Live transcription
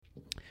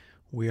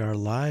We are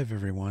live,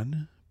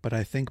 everyone, but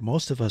I think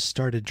most of us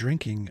started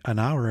drinking an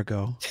hour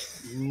ago.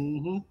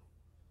 Mm-hmm.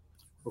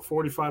 Or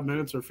 45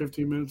 minutes or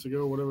 15 minutes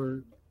ago,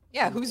 whatever.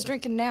 Yeah, who's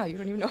drinking now? You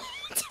don't even know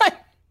what time.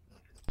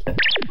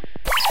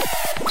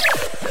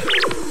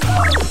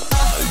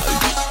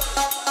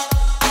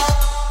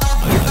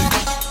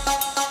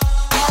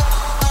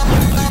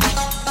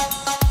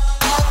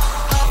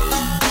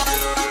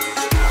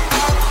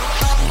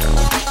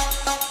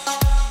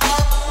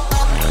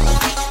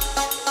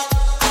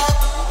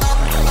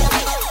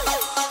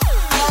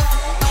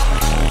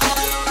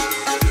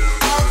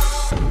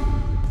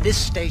 This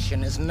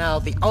station is now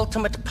the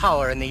ultimate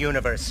power in the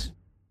universe.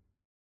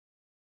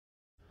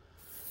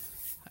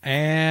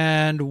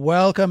 And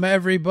welcome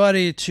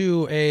everybody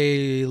to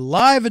a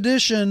live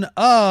edition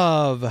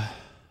of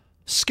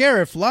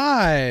Scarif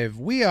Live.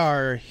 We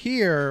are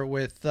here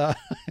with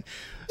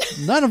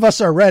none of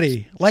us are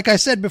ready. Like I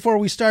said before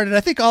we started,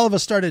 I think all of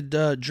us started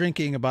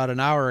drinking about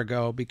an hour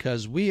ago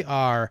because we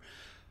are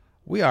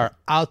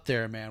out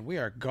there, man. We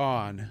are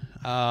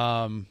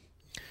gone.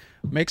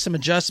 Make some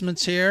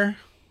adjustments here.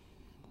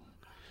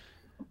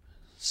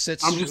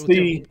 I'm just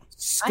the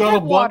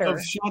scuttlebutt of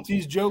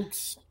Shanti's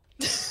jokes.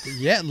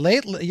 Yeah,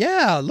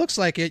 looks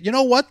like it. You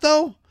know what,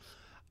 though?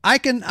 I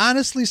can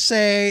honestly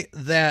say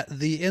that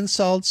the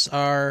insults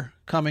are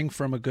coming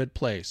from a good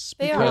place.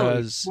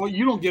 Because well,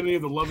 you don't get any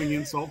of the loving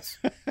insults.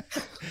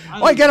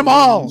 I get them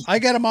all. I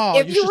get them all.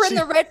 If you were in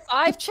the Red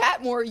 5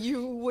 chat more,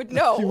 you would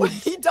know.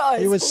 He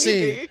does. You would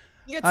see.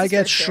 I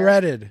get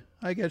shredded.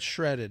 I get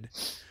shredded.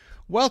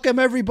 Welcome,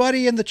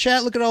 everybody in the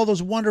chat. Look at all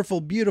those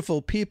wonderful,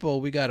 beautiful people.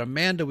 We got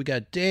Amanda. We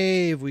got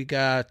Dave. We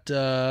got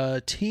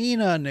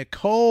Tina,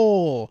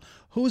 Nicole.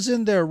 Who's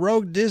in there?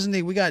 Rogue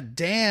Disney. We got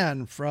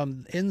Dan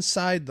from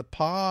Inside the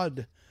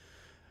Pod.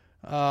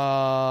 Who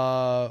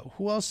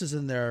else is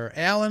in there?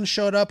 Alan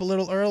showed up a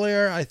little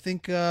earlier. I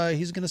think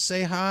he's going to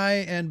say hi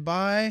and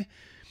bye.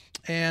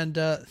 And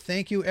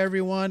thank you,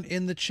 everyone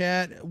in the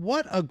chat.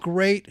 What a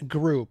great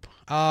group.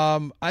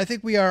 I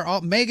think we are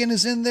all... Megan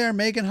is in there.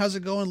 Megan, how's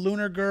it going?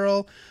 Lunar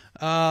Girl.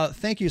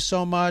 Thank you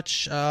so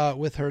much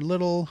with her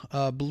little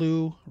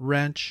blue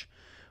wrench.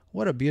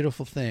 What a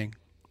beautiful thing.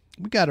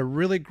 We got a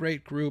really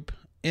great group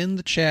in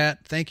the chat.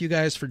 Thank you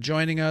guys for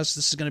joining us.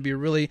 This is going to be a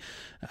really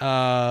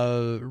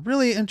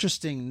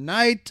interesting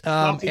night.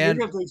 And you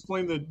have to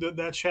explain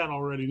that chat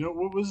already. No,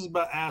 what was this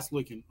about ass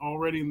licking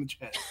already in the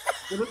chat?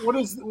 What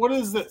is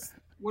this?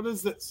 What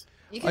is this?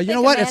 You can thank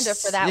Amanda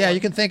for that one. You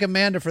can thank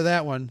Amanda for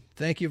that one.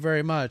 Thank you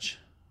very much.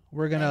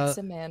 We're gonna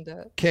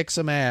kick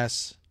some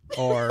ass,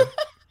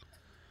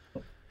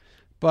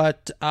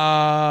 but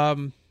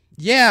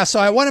yeah. So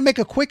I want to make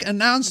a quick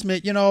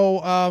announcement. You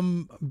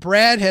know,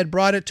 Brad had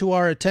brought it to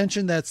our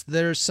attention that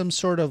there's some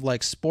sort of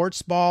like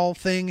sports ball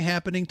thing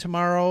happening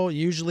tomorrow.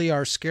 Usually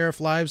our Scarif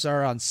Lives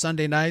are on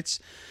Sunday nights,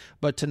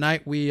 but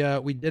tonight we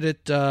did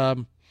it.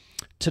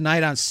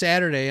 Tonight on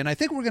Saturday, and I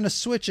think we're going to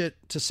switch it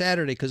to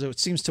Saturday because it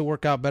seems to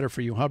work out better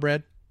for you, huh,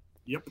 Brad?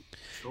 Yep.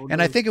 Sure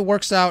and I think it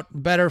works out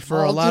better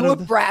for a lot of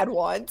what Brad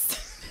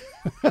wants.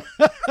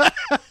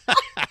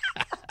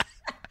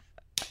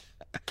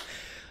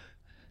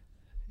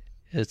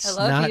 It's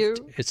not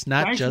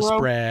Thanks, just Rob.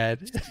 Brad.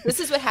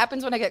 This is what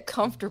happens when I get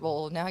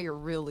comfortable. Now you're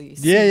really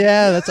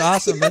Yeah, that's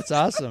awesome. That's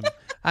awesome.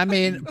 I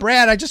mean,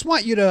 Brad, I just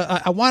want you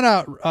to I want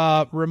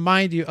to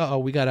remind you.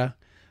 We got to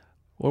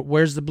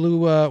Where's the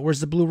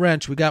blue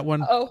wrench? We got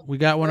one. Oh, we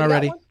got one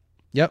already.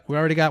 Yep, we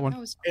already got one.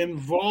 And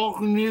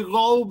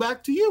Volnigo,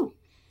 back to you.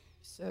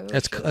 So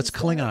that's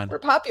Klingon. We're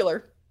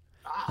popular.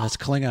 That's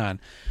Klingon.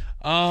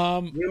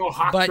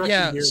 But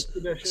yeah,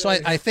 so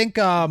I think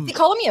you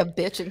calling me a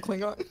bitch in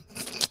Klingon?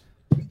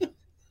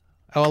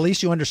 Oh, at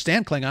least you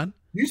understand Klingon.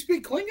 You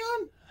speak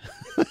Klingon?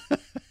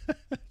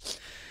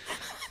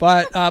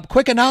 But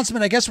quick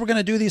announcement, I guess we're going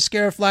to do these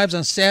Scarif Lives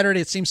on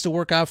Saturday. It seems to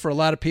work out for a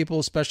lot of people,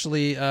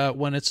 especially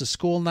when it's a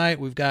school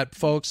night. We've got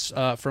folks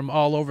from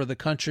all over the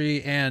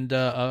country and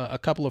a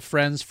couple of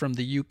friends from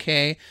the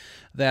UK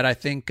that I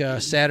think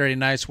Saturday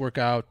nights work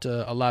out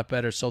a lot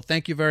better. So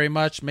thank you very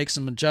much. Make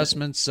some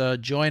adjustments.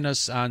 Join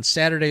us on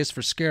Saturdays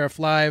for Scarif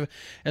Live.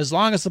 As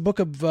long as the Book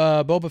of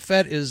Boba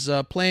Fett is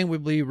playing, we'll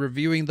be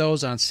reviewing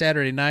those on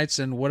Saturday nights,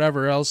 and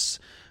whatever else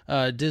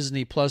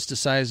Disney Plus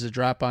decides to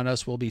drop on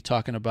us, we'll be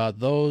talking about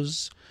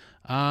those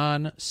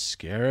on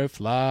Scarif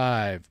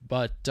Live.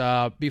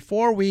 But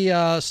before we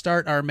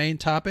start our main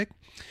topic,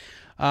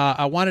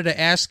 I wanted to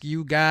ask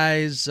you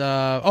guys.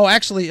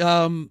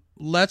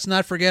 Let's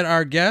not forget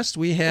our guest.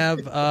 We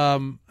have.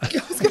 I'm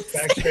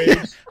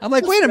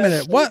like, wait a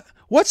minute.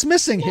 What's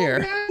missing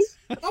here?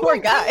 Poor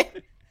guy.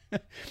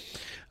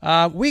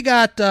 We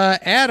got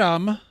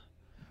Adam.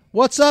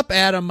 What's up,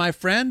 Adam, my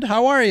friend?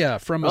 How are you?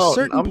 From a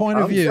certain point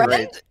of view.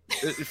 Great.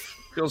 It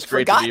feels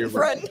great to be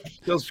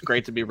feels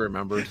great to be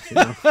remembered. You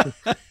know?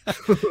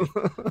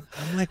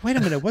 I'm like, wait a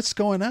minute, what's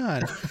going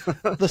on?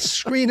 The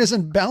screen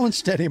isn't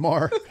balanced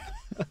anymore.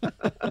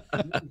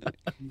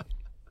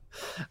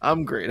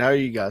 I'm great. How are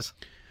you guys?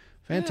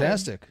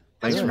 Fantastic.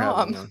 Thanks for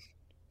having me.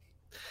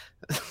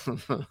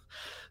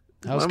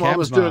 How's My mom Cam's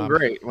was doing mom?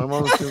 great. My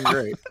mom was doing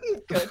great.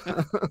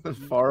 Good.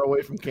 Far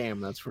away from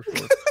Cam, that's for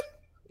sure.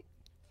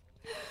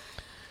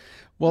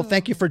 Well,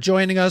 thank you for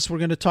joining us. We're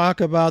going to talk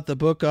about the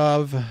book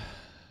of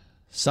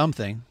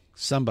somebody,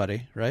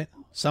 right?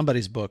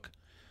 Somebody's book.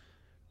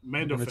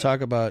 We're going to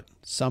talk about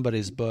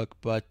somebody's book,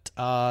 but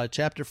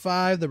Chapter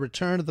 5, The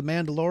Return of the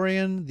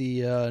Mandalorian,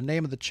 the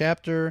name of the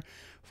chapter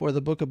for the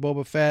Book of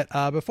Boba Fett.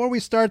 Before we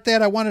start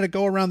that, I wanted to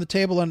go around the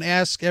table and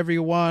ask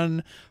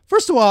everyone.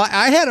 First of all,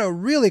 I had a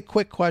really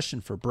quick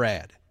question for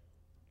Brad.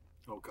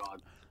 Oh,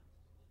 God.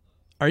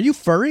 Are you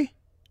furry?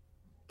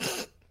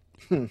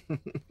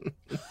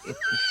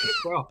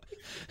 Well,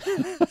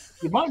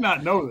 you might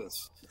not know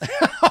this.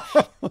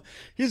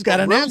 He's got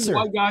an answer.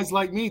 White guys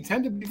like me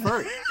tend to be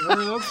furry.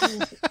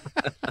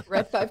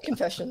 Red 5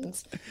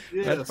 Confessions.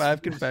 Yes. Red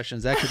 5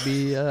 Confessions. That could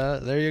be,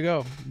 there you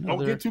go.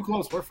 Don't get too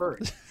close. We're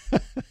furry.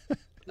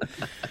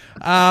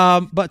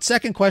 But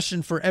second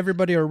question for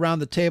everybody around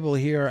the table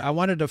here. I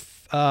wanted to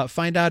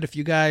find out if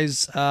you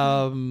guys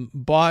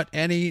bought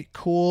any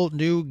cool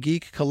new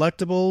geek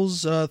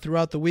collectibles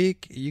throughout the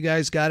week. You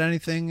guys got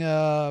anything?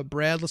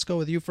 Brad, let's go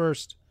with you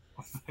first.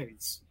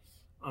 Thanks.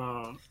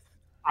 I'm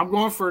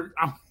going for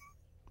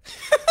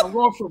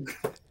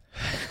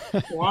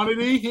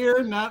quantity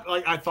here. Not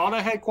like I thought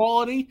I had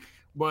quality,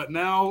 but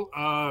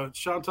now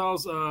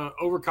Chantal's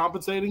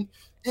overcompensating.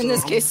 In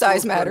this case,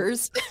 size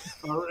matters.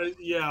 All right,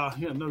 yeah,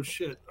 no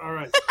shit. All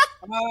right.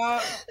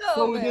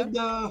 So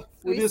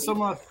we did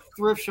some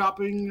thrift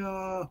shopping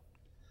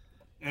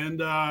and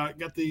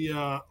got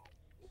the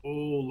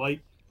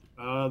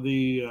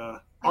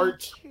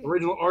art,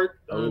 original art.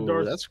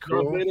 Oh, that's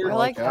cool. Darth Vader, I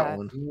like that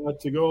one.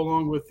 To go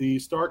along with the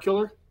Star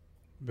Killer.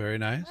 Very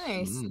nice.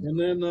 And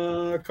then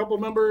a couple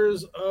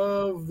members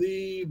of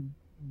the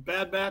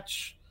Bad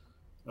Batch.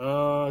 We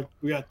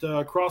got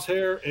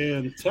Crosshair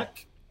and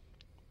Tech.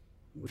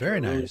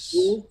 Very nice.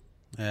 Really cool.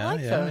 Yeah.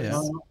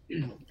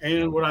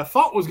 And what I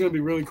thought was going to be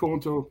really cool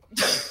until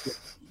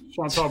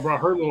Chantal brought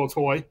her little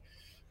toy.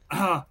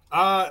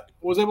 I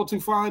was able to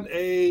find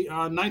a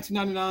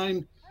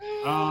 1999.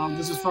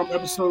 This is from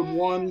episode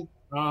 1.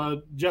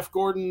 Jeff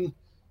Gordon,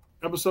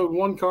 episode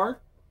 1 card.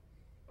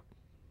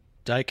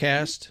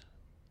 Diecast.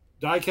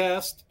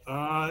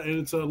 And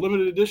it's a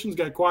limited edition. It's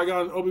got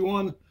Qui-Gon and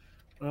Obi-Wan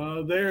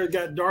there.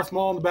 Got Darth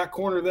Maul in the back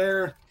corner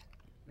there.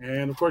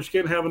 And, of course, you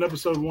can't have an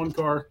episode 1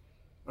 car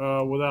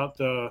without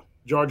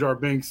Jar Jar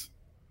Binks.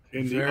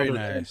 Very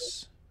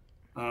nice.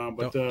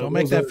 But don't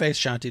make that face,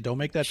 Shanti. Don't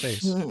make that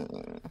face.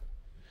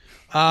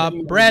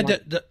 Brad,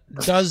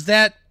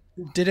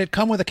 did it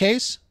come with a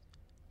case?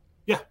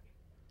 Yeah.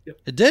 Yep.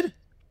 It did?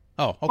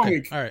 Oh,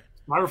 okay. All right.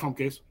 Styrofoam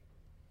case.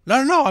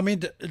 No. I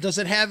mean, does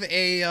it have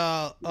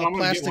a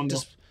plastic?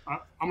 I'm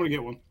gonna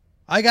get one.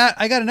 I got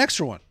an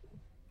extra one.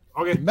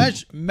 Okay.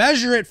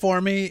 Measure it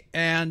for me,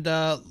 and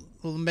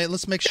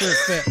let's make sure it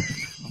fit.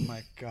 Oh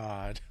my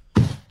God.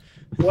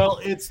 Well,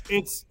 it's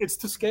to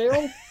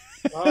scale.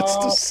 It's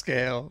to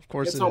scale. Of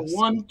course, it's a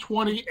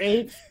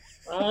 1/28.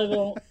 I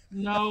don't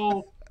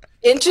know.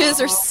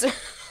 Inches or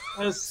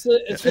it's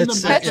in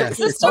the metric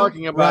system. You're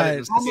talking about it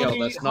in scale.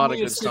 That's not a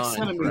good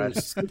sign.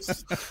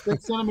 6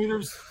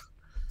 centimeters,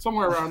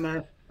 somewhere around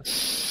there.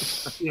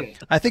 Yeah.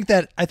 I think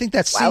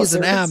that C is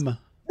an M.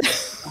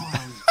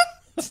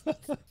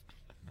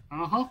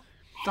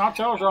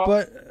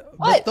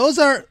 But those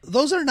are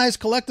nice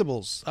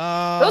collectibles.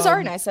 Those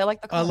are nice. I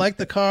like the car. I like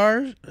the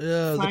car.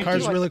 The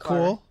car's really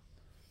cool.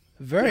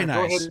 Very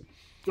nice.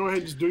 Go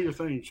ahead, just do your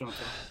thing, Chantal.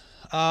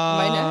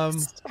 Am I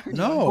next?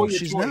 No,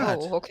 she's not.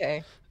 Oh,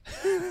 okay.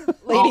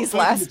 Ladies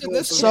last in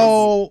this.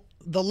 So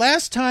the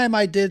last time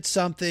I did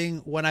something,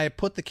 when I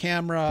put the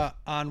camera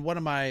on one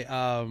of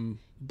my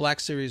Black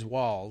Series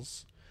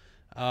walls,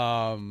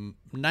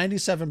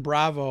 97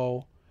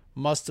 Bravo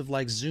must have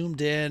like zoomed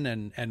in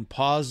and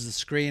paused the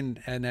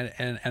screen and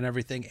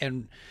everything,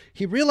 and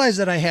he realized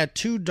that I had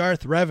 2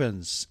 Darth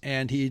Revans,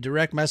 and he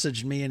direct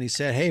messaged me and he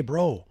said, "Hey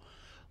bro,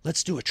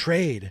 let's do a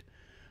trade."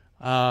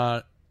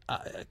 Because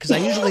I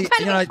usually, what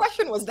kind of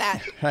question was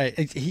that? Right.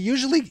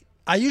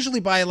 I usually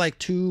buy like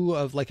 2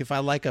 of, like, if I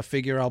like a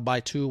figure, I'll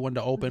buy 2, one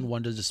to open,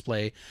 one to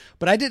display.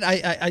 But I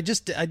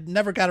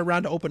never got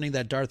around to opening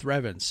that Darth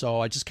Revan, so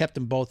I just kept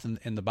them both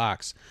in the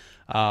box.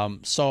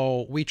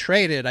 So we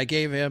traded. I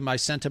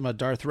sent him a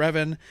Darth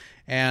Revan,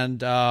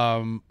 and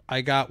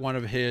I got one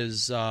of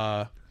his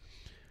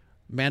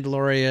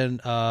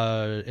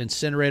Mandalorian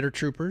incinerator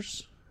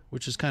troopers,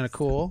 which is kind of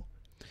cool.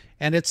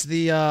 And it's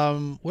the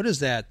what is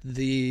that?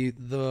 The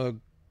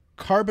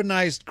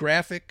carbonized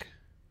graphic.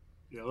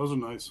 Yeah, those are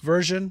nice.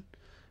 Version,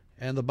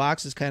 and the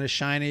box is kind of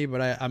shiny, but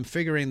I'm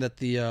figuring that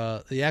the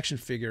action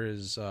figure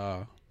is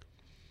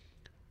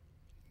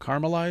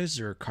caramelized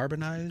or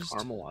carbonized.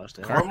 Caramelized.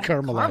 Yeah.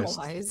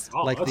 Caramelized.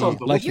 Oh,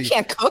 you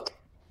can't cook.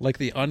 Like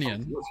the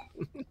onion.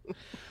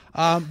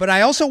 But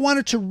I also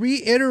wanted to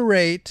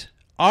reiterate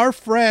our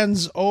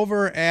friends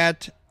over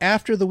at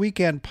After the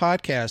Weekend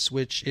podcast,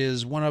 which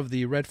is one of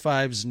the Red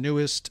 5's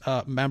newest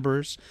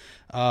members,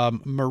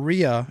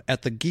 Maria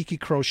at the Geeky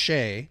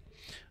Crochet.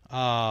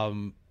 I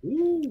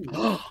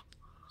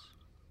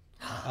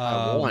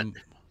won.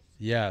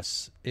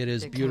 Yes, it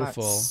is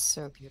beautiful.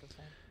 So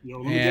beautiful.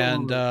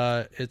 And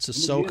it's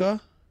Ahsoka.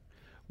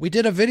 We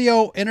did a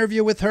video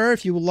interview with her.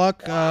 If you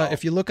look,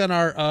 if you look on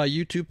our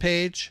YouTube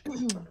page,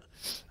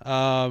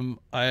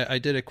 I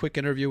did a quick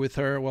interview with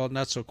her. Well,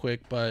 not so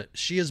quick, but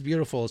she is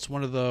beautiful. It's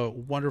one of the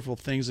wonderful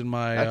things in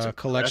my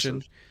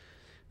collection.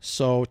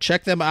 So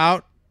check them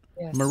out.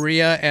 Yes.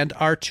 Maria and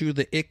R2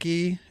 the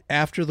Icky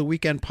After the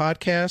Weekend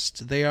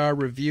podcast. They are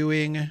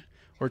reviewing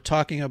or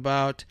talking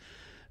about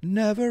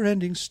Never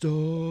Ending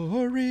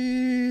Story.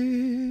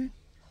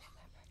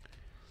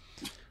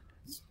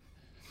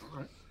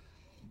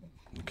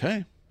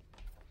 Okay.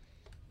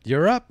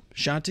 You're up,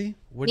 Shanti.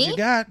 What do you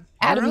got?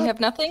 Adam, you have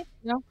nothing?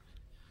 No?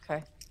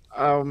 Okay.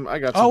 I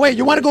got Oh, wait,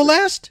 you want to go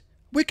last?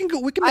 We can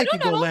go. We can make you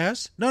go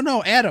last.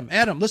 No, Adam.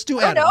 Let's do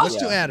Adam. Let's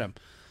do Adam.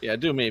 Yeah,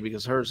 do me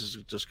because hers is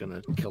just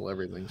gonna kill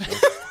everything. So.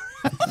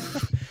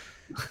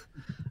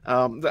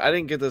 I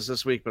didn't get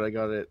this week, but I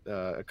got it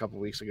a couple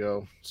weeks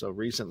ago. So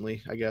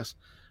recently, I guess.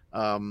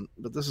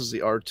 But this is the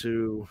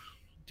R2-D2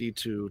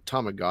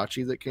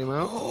 Tamagotchi that came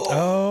out.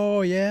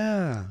 Oh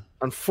yeah.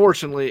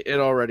 Unfortunately, it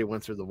already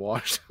went through the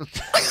wash.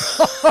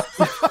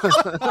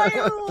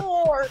 My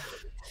Lord.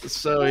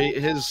 So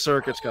his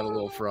circuits got a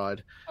little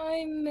fried.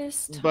 I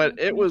missed. But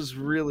it was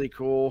really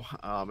cool,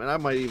 and I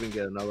might even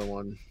get another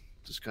one.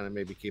 Just kind of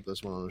maybe keep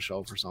this one on the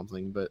shelf or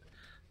something. But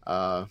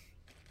it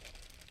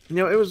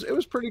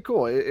was pretty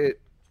cool.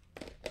 It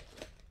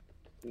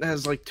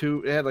has like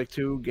two. It had like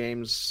 2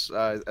 games.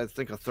 I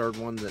think a third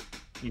one that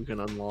you can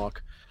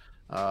unlock.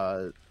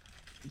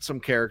 Some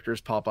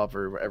characters pop up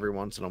every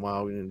once in a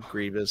while.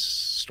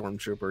 Grievous,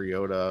 Stormtrooper,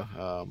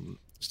 Yoda,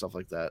 stuff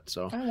like that.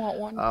 So I want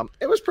one.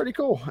 It was pretty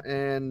cool,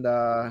 and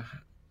like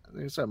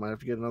I said, I might have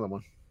to get another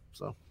one.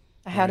 So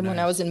I had them when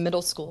I was in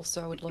middle school,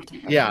 so I would love to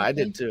have them. I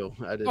did too.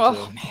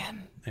 Oh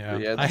man.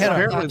 Yeah.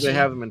 Apparently they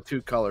have them in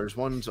 2 colors.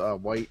 One's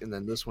white, and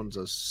then this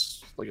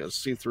one's like a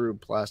see-through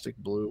plastic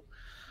blue.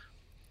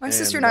 My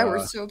sister and I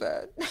were so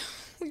bad.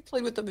 We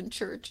played with them in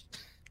church.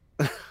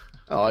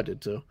 Oh, I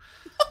did too.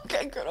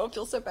 Okay, good. I don't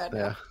feel so bad now.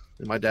 Yeah,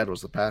 and my dad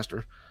was the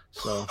pastor,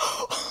 so.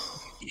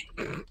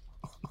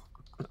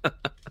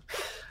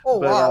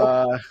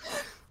 Wow!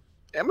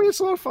 I mean, it's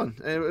a lot of fun.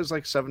 It was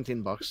like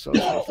 $17, so it's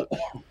worth it.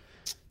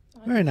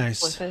 Very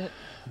nice.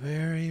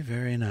 Very,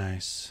 very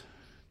nice.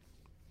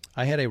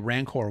 I had a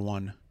Rancor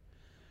one.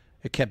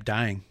 It kept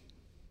dying.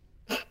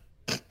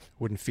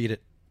 Wouldn't feed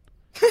it.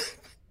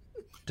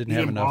 Didn't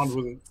have enough. Bond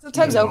with it.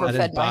 Sometimes overfed.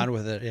 I didn't bond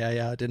with it.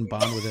 Yeah, I didn't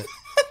bond with it.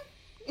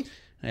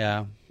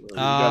 Yeah.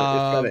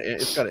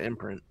 It's got an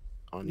imprint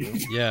on you.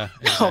 Yeah,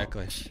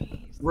 exactly.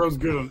 Rose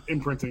good on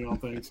imprinting on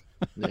things.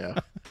 Yeah.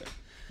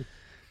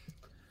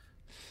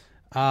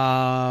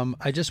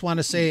 I just want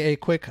to say a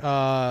quick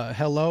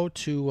hello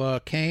to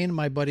Kane,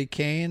 my buddy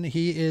Kane.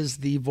 He is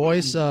the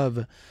voice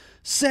of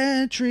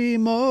Sentry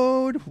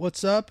Mode.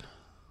 What's up?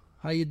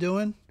 How you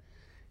doing?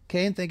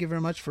 Kane, thank you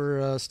very much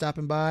for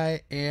stopping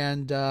by.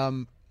 And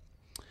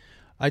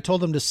I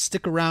told him to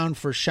stick around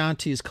for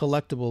Shanti's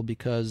collectible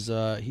because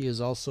he is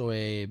also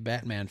a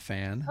Batman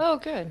fan. Oh,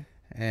 good.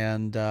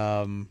 And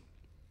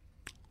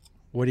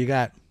what do you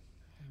got?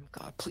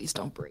 God, please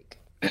don't break.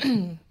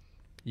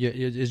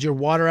 Is your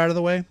water out of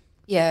the way?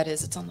 Yeah, it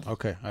is. It's on the floor.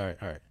 Okay. All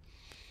right.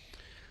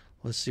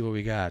 Let's see what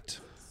we got.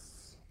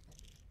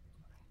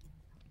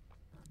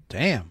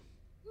 Damn.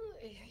 Here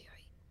we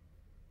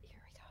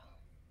go.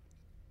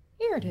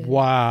 Here it is.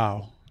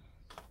 Wow.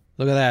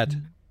 Look at that.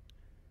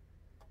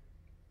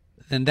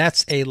 And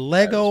that's a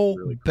Lego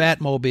really cool.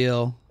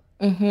 Batmobile.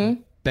 Mm-hmm.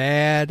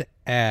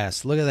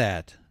 Badass. Look at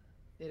that.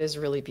 It is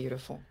really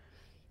beautiful.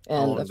 And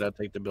how long does that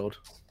take to build?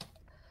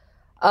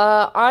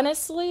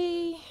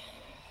 Honestly,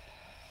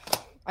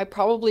 I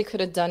probably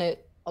could have done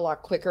it a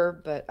lot quicker,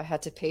 but I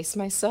had to pace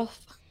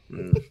myself.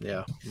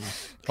 Yeah.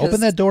 Open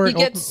that door. You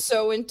get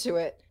so into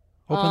it.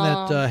 Open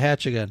that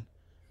hatch again.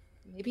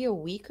 Maybe a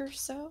week or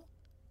so.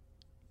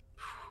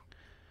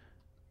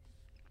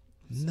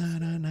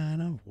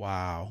 No.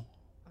 Wow.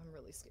 I'm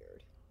really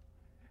scared.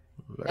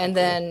 And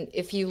then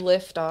if you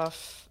lift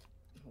off,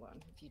 hold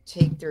on, if you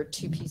take, there are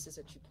 2 pieces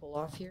that you pull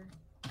off here.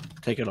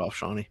 Take it off,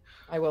 Shawnee.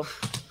 I will.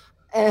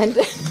 And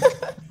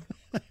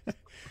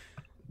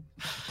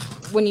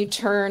when you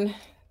turn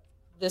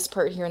this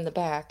part here in the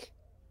back,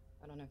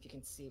 I don't know if you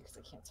can see because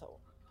I can't tell.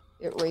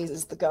 It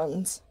raises the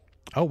guns.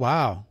 Oh,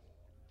 wow.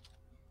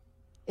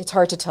 It's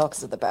hard to tell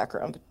because of the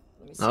background.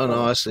 Oh,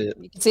 no, I see it.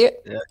 You can see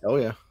it? Yeah. Oh,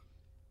 yeah.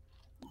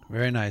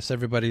 Very nice.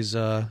 Everybody's...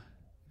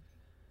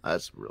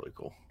 That's really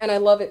cool. And I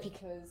love it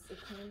because it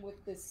came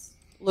with this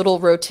little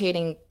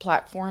rotating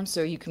platform,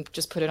 so you can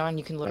just put it on.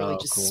 You can literally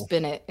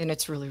spin it, and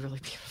it's really, really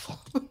beautiful.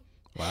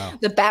 Wow.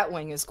 The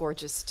Batwing is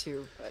gorgeous,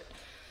 too. But...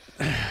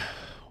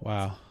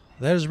 Wow.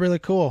 That is really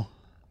cool.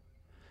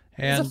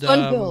 And, it's a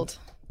fun build.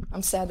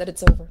 I'm sad that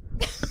it's over.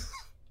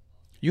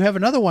 You have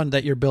another one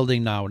that you're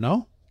building now,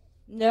 no?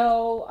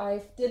 No,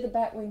 I did the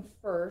Batwing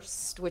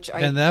first, which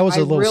and that was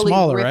a little really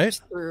smaller, right?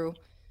 Through.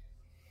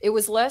 It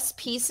was less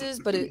pieces,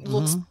 but it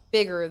looks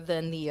bigger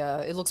than the.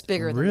 It looks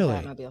bigger than the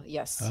Batmobile.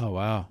 Yes. Oh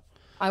wow.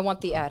 I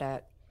want the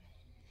AT-AT.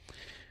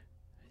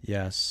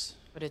 Yes.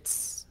 But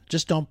it's...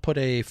 Just don't put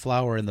a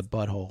flower in the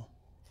butthole.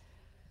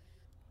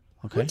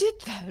 Okay. Who did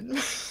that?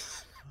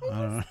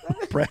 I don't know.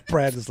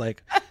 Brad is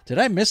like, did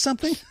I miss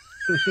something?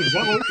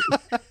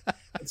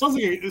 It sounds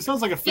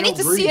like a failed. You need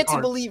to see it to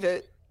believe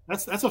it.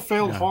 That's a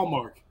failed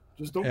Hallmark.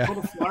 Just don't put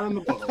a flower in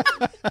the butthole.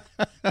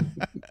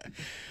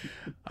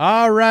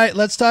 All right,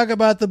 let's talk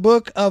about the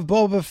Book of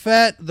Boba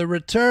Fett, the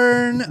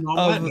return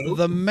of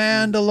the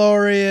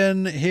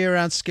Mandalorian here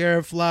on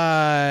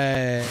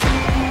Scarefly.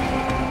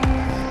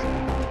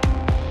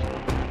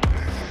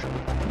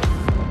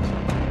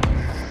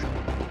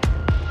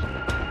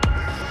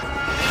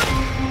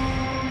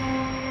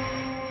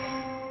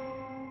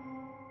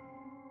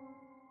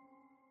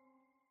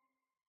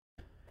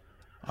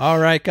 All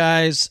right,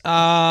 guys.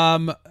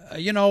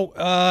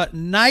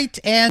 Night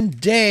and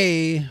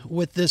day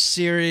with this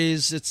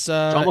series. It's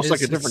almost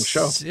like a different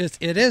show.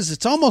 It is.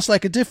 It's almost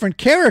like a different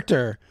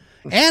character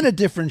and a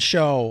different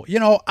show.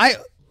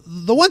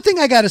 The one thing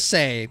I got to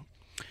say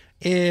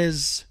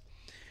is,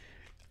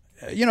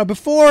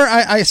 before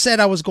I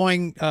said I was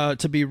going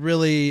to be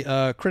really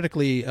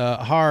critically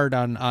hard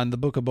on the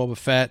Book of Boba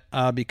Fett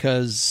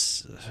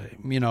because,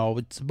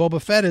 Boba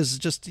Fett is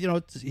just,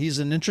 he's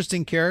an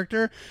interesting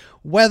character.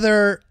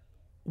 Whether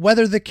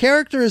the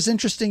character is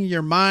interesting in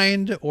your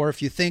mind, or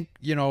if you think,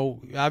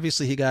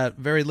 obviously he got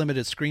very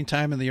limited screen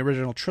time in the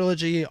original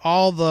trilogy,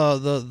 all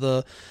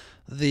the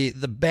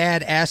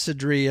bad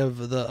acidry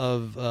of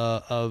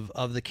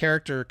the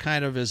character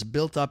kind of is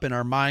built up in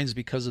our minds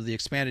because of the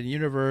expanded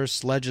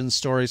universe, legends,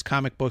 stories,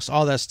 comic books,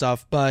 all that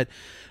stuff. But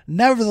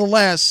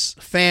nevertheless,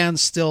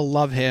 fans still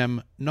love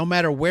him. No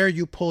matter where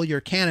you pull your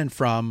canon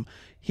from,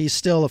 he's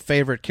still a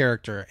favorite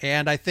character.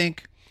 And I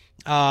think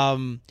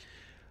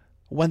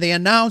when they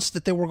announced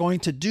that they were going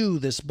to do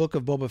this Book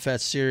of Boba Fett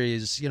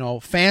series,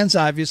 fans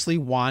obviously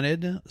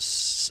wanted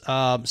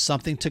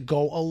something to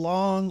go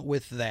along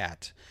with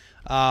that.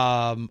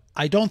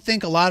 I don't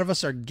think a lot of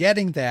us are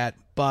getting that,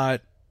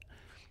 but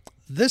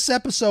this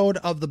episode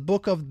of the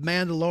Book of the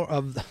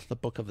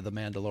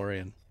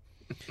Mandalorian,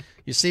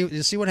 you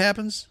see what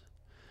happens?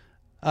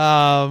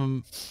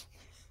 This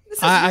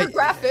is more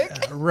graphic.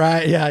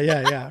 Right.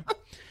 Yeah.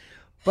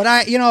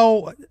 But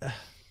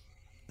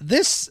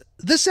this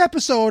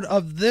episode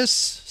of this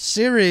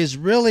series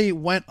really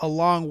went a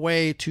long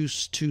way to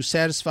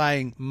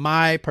satisfying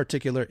my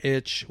particular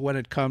itch when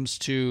it comes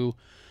to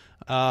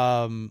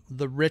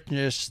the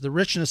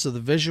richness of the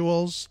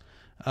visuals,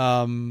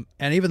 and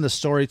even the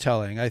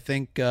storytelling. I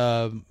think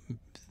the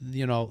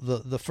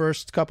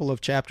first couple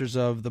of chapters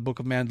of the Book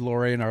of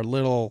Mandalorian are a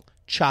little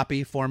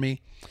choppy for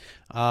me,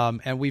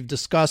 and we've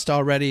discussed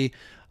already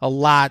a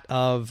lot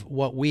of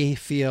what we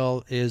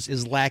feel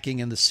is lacking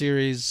in the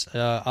series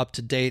up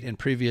to date in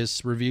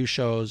previous review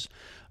shows.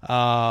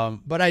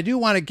 But I do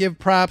want to give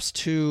props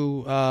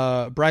to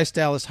Bryce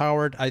Dallas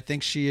Howard. I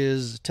think she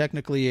is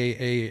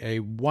technically a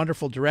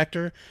wonderful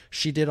director.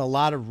 She did a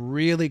lot of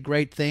really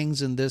great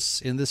things in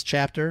this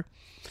chapter,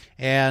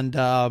 and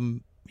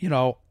I'm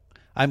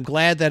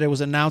glad that it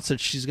was announced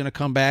that she's going to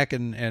come back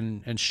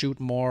and shoot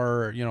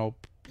more,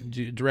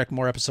 direct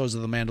more episodes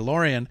of The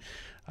Mandalorian,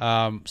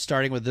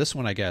 starting with this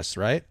one, I guess,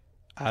 right?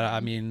 I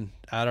mean,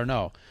 I don't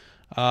know.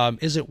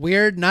 Is it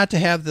weird not to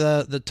have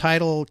the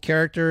title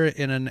character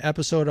in an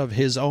episode of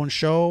his own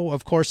show?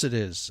 Of course it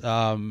is.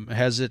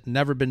 Has it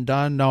never been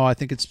done? No, I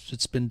think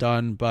it's been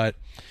done. But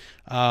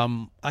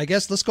I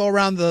guess let's go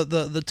around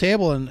the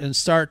table and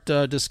start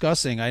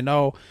discussing. I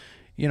know,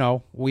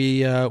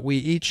 we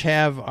each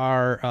have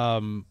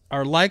our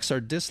likes, our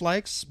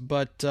dislikes,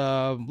 but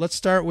let's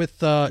start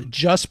with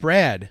Just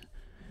Brad.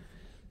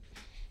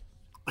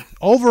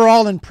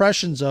 Overall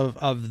impressions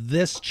of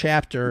this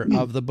chapter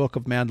of the Book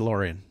of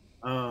Mandalorian.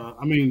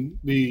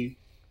 The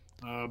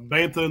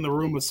bantha in the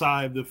room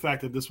aside, the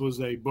fact that this was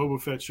a Boba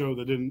Fett show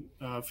that didn't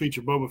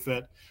feature Boba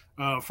Fett,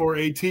 for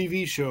a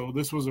TV show,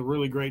 this was a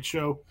really great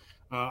show.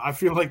 I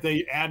feel like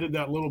they added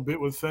that little bit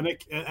with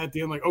Fennec at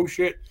the end, like, oh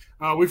shit,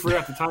 we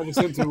forgot to tie this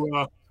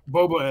into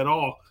Boba at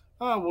all.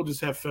 We'll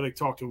just have Fennec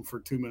talk to him for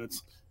 2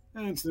 minutes,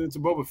 and it's a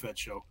Boba Fett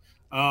show.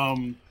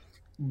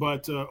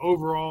 But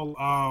overall,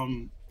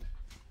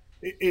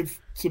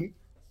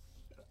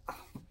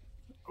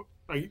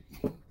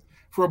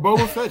 for a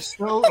Boba Fett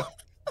show,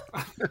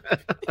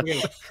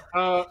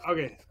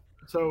 okay.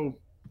 So,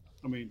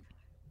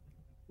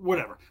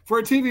 whatever. For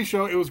a TV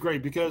show, it was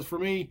great because for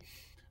me,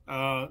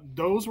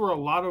 those were a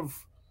lot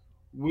of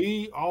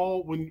when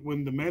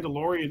The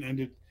Mandalorian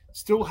ended,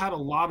 still had a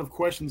lot of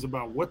questions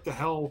about what the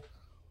hell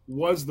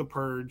was the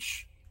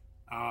Purge,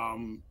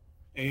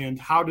 and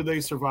how did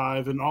they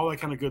survive and all that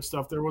kind of good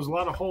stuff. There was a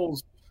lot of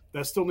holes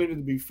that still needed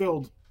to be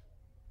filled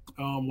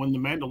when The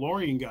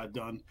Mandalorian got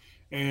done.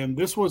 And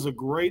this was a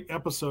great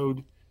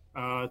episode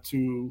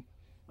to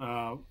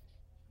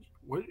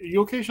what, are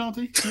you okay,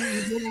 Shanti?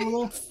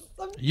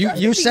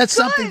 You said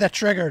something that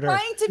triggered her.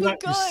 Trying to be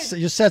good.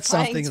 You said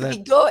something Trying to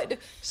be good.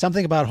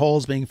 Something about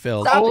holes being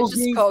filled. Holes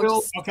being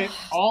filled. Okay,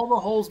 all the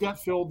holes got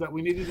filled that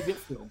we needed to get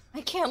filled.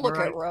 I can't look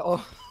at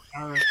Ro.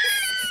 All right.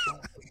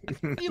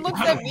 He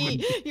looks at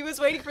me. He was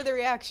waiting for the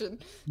reaction.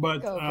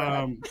 But Go,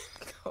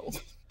 that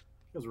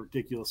was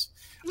ridiculous.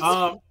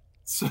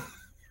 So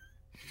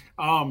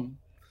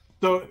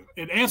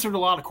it answered a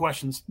lot of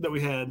questions that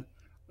we had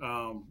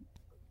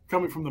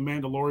coming from the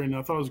Mandalorian.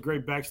 I thought it was a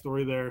great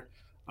backstory there.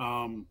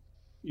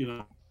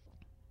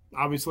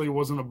 Obviously it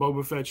wasn't a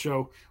Boba Fett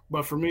show,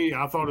 but for me,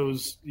 I thought it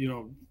was,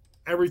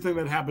 everything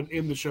that happened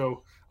in the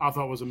show, I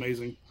thought was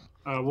amazing.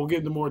 We'll get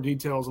into more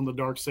details on the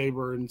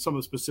Darksaber and some of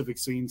the specific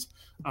scenes,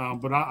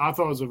 but I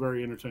thought it was a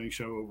very entertaining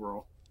show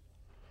overall.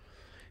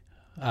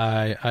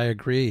 I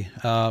agree.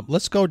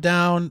 Let's go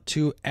down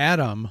to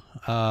Adam.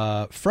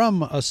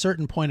 From a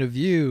certain point of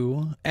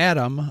view,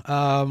 Adam,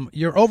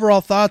 your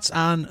overall thoughts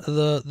on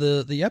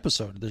the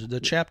episode, the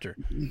chapter.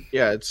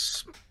 Yeah,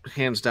 it's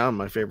hands down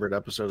my favorite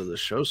episode of the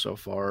show so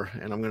far,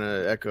 and I'm going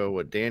to echo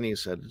what Danny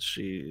said.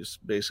 She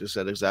basically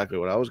said exactly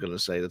what I was going to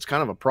say. That's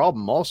kind of a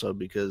problem also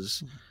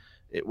because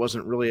it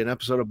wasn't really an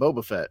episode of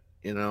Boba Fett.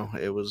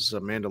 It was a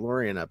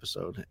Mandalorian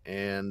episode.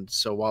 And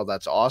so while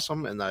that's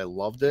awesome and I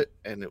loved it,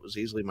 and it was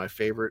easily my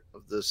favorite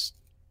of this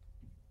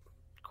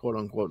quote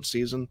unquote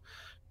season,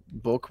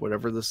 book,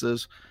 whatever this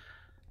is,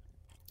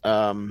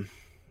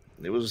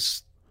 it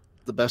was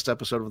the best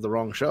episode of the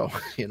wrong show,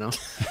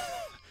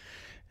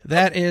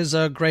 That is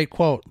a great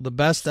quote. The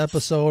best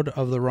episode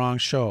of the wrong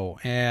show.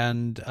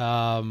 And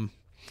I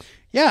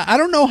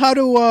don't know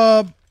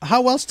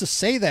how else to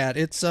say that.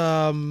 It's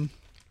a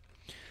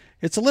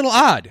little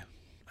odd.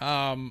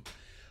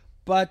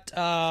 But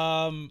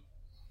I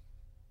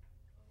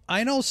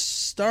know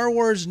Star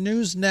Wars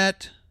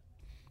Newsnet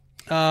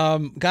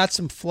got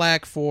some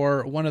flack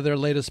for one of their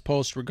latest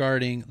posts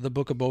regarding the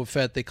Book of Boba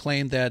Fett. They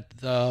claimed that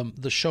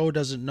the show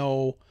doesn't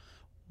know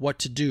what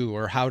to do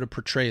or how to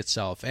portray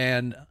itself,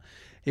 and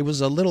it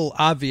was a little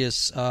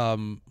obvious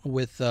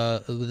with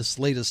this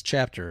latest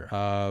chapter.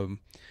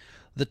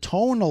 The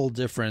tonal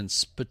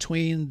difference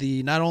between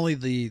not only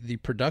the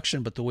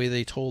production but the way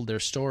they told their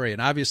story, and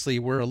obviously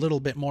we're a little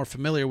bit more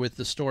familiar with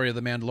the story of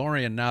the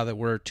Mandalorian now that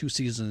we're 2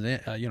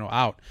 seasons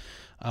out,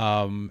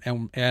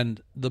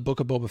 and the Book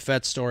of Boba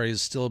Fett story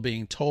is still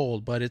being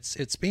told, but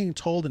it's being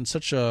told in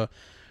such a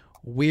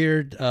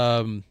weird,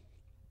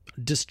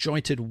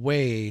 disjointed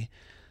way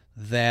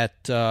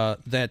that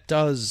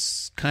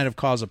does kind of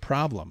cause a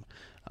problem.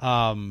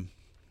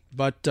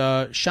 But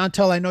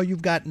Chantel, I know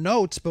you've got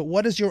notes, but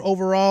what is your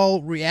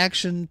overall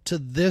reaction to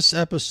this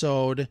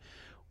episode,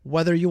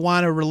 whether you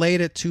want to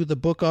relate it to the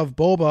Book of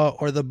Boba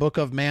or the Book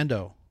of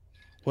Mando?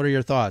 What are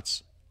your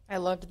thoughts? I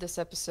loved this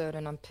episode,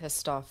 and I'm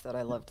pissed off that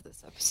I loved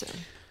this episode.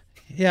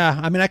 Yeah,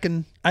 I mean,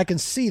 I can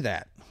see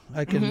that.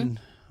 I'm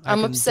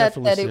upset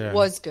that it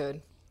was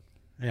good.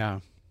 Yeah.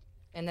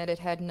 And that it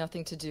had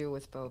nothing to do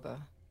with Boba.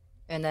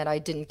 And that I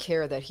didn't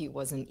care that he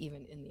wasn't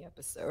even in the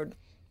episode.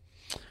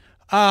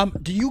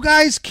 Do you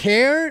guys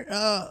care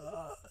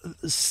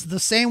the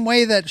same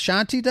way that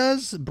Shanti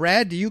does?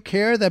 Brad, do you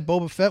care that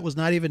Boba Fett was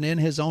not even in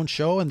his own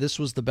show and this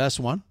was the best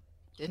one?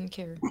 Didn't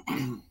care.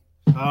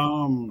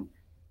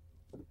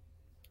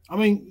 I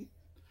mean,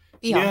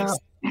 yeah.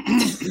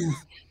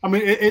 I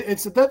mean,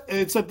 it's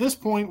at this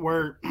point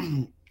where,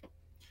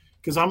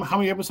 because how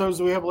many episodes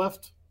do we have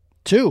left?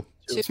 2.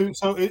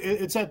 So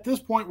it's at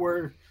this point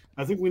where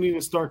I think we need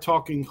to start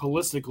talking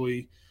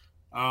holistically.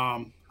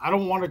 I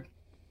don't want to.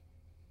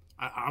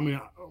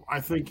 I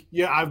think,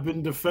 I've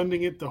been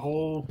defending it the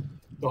whole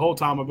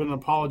time. I've been an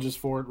apologist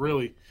for it,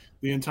 really,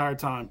 the entire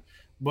time.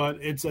 But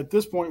it's at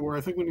this point where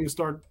I think we need to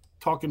start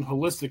talking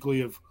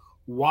holistically of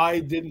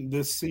why didn't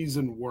this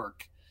season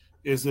work?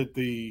 Is it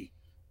the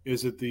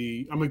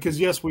because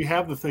yes, we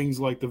have the things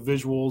like the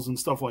visuals and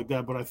stuff like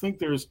that, but I think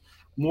there's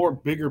more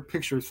bigger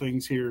picture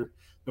things here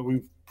that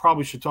we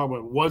probably should talk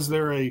about. Was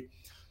there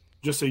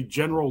just a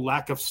general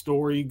lack of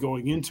story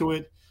going into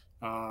it?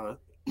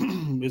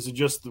 Is it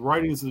just the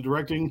writing? Is the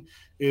directing?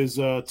 Is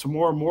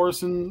Tamora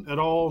Morrison at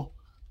all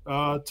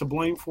to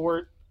blame for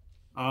it?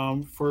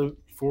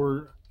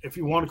 For if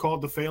you want to call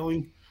it the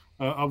failing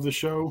of the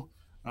show,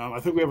 I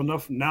think we have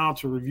enough now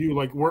to review.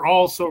 Like, we're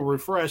all so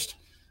refreshed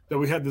that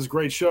we had this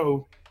great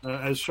show,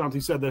 as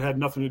Shanti said, that had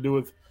nothing to do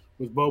with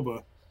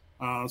Boba.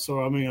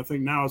 So I mean, I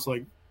think now it's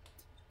like,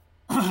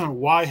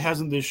 why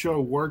hasn't this show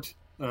worked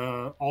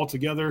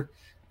altogether?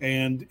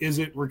 And is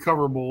it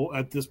recoverable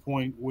at this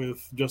point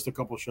with just a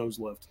couple shows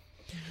left?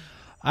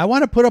 I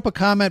want to put up a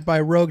comment by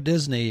Rogue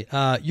Disney.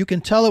 You can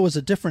tell it was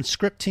a different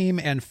script team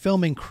and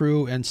filming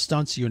crew and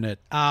stunts unit.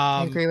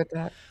 I agree with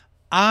that.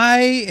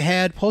 I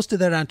had posted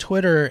that on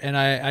Twitter, and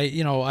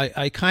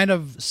I kind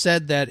of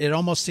said that it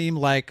almost seemed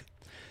like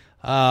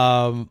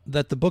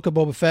that the Book of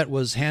Boba Fett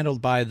was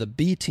handled by the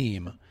B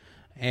team,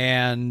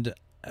 and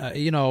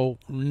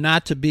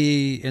not to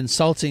be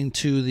insulting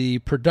to the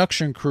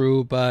production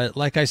crew, but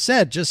like I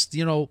said, just,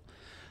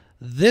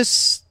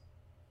 this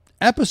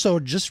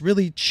episode just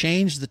really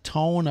changed the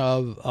tone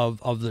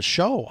of the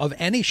show, of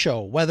any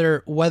show,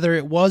 whether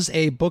it was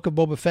a Book of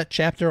Boba Fett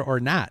chapter or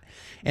not.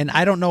 And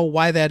I don't know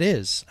why that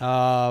is.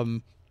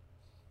 I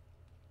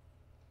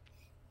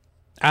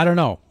don't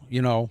know.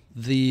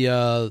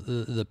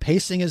 The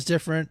pacing is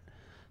different.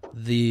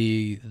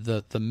 the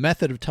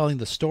method of telling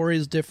the story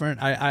is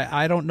different.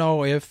 I don't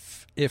know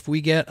if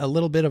we get a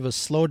little bit of a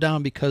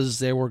slowdown because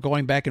they were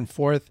going back and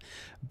forth,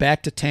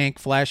 back to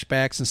tank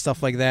flashbacks and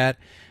stuff like that.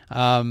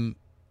 And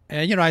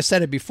I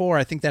said it before.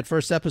 I think that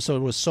first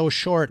episode was so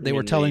short. They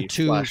were telling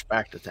two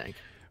flashback to tank.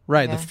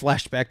 Right, yeah. The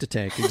flashback to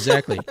tank,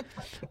 exactly.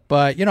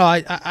 But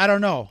I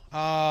don't know.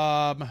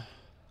 Back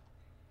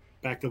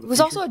to the It was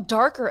future. also a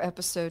darker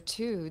episode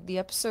too. The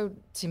episode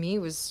to me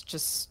was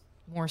just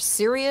more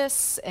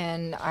serious,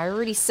 and I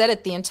already said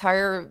it.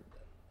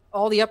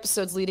 All the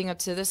episodes leading up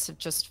to this have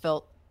just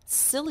felt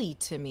silly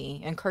to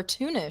me and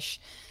cartoonish,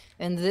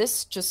 and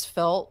this just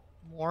felt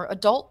more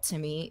adult to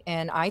me.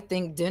 And I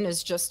think Din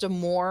is just a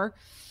more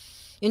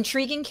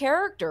intriguing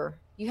character.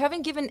 You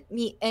haven't given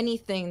me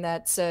anything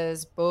that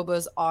says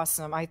Boba's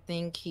awesome. I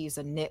think he's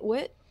a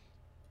nitwit.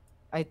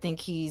 I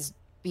think he's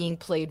being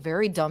played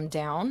very dumbed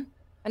down,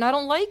 and I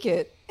don't like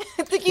it.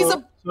 I think he's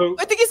a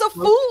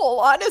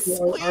fool,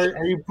 honestly.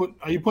 Are you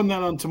putting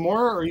that on Tamora,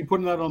 or are you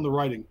putting that on the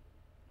writing?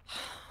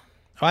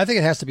 Oh, I think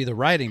it has to be the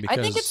writing, because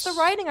I think it's the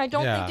writing. I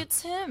don't think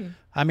it's him.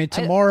 I mean,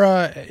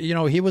 Tamora,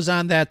 he was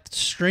on that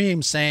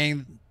stream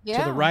saying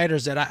to the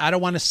writers that I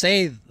don't want to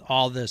say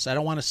all this. I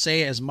don't want to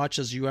say as much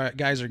as you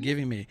guys are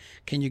giving me.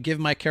 Can you give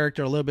my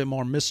character a little bit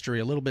more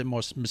mystery, a little bit more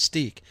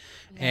mystique?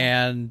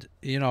 Yeah. And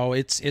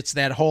it's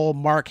that whole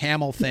Mark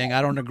Hamill thing.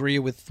 I don't agree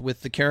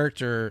with the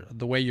character,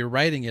 the way you're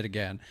writing it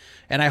again,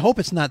 and I hope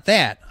it's not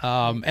that.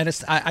 And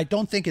I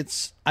don't think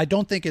it's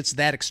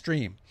that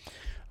extreme.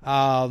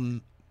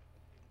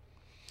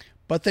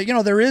 But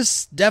there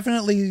is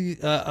definitely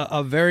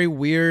a very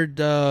weird,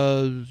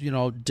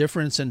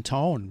 difference in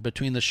tone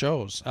between the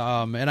shows.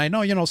 And I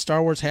know,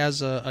 Star Wars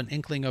has an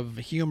inkling of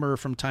humor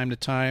from time to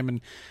time,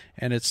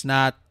 and it's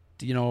not,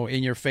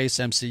 in your face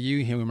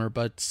MCU humor,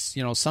 but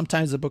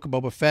sometimes the Book of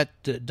Boba Fett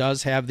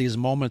does have these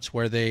moments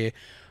where they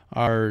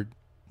are,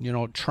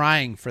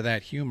 trying for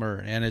that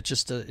humor, and it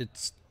just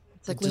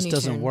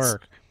doesn't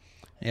work.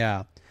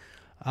 Yeah.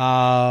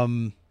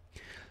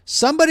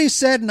 Somebody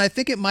said, and I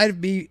think it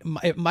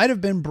might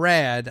have been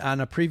Brad on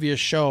a previous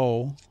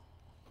show,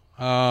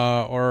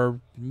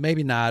 or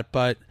maybe not,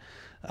 but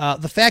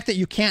the fact that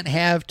you can't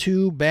have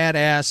two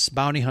badass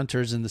bounty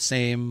hunters in the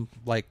same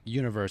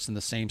universe, in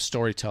the same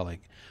storytelling.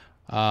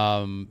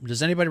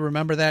 Does anybody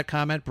remember that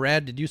comment?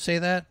 Brad, did you say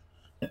that,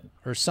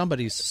 or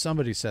somebody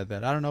said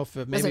that? I don't know if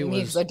it maybe it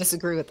was. I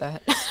disagree with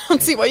that. I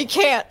don't see why you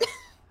can't.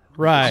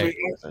 Right.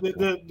 I mean,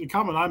 the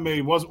comment I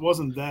made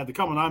wasn't that. The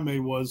comment I made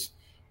was,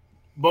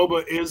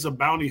 Boba is a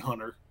bounty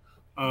hunter,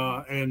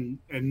 and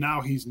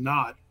now he's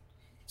not.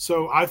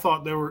 So I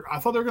thought they were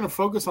going to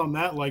focus on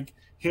that, like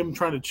him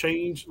trying to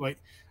change, and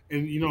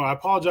I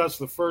apologize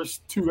for the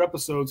first two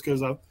episodes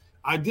because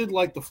I did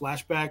like the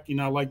flashback.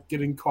 I like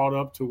getting caught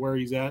up to where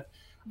he's at.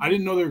 I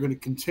didn't know they were going to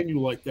continue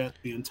like that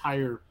the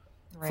entire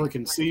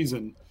freaking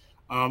season.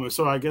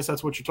 So I guess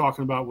that's what you're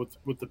talking about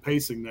with the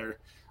pacing there.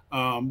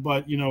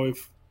 But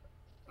if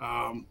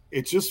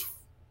it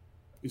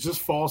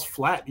just falls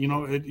flat,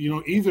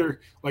 either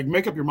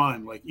make up your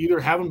mind, either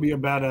have him be a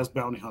badass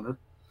bounty hunter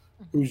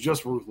who's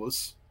just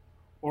ruthless,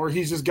 or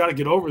he's just got to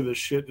get over this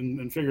shit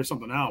and figure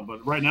something out.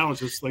 But right now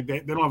it's just they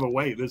don't have a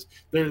way. This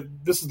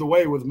is the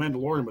way with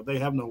Mandalorian, but they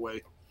have no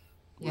way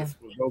with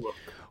Boba.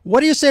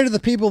 What do you say to the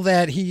people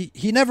that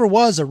he never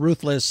was a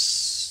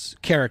ruthless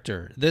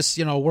character? This,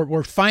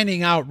 we're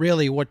finding out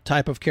really what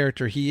type of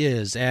character he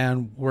is,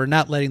 and we're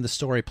not letting the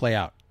story play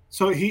out.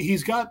 So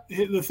he's got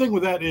the thing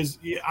with that is,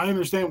 I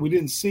understand we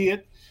didn't see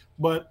it,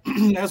 but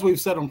as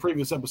we've said on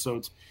previous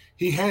episodes,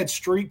 he had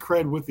street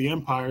cred with the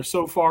Empire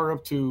so far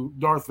up to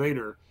Darth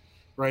Vader,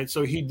 right?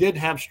 So he did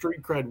have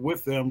street cred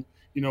with them,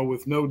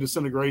 with no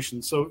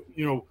disintegration. So,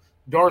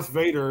 Darth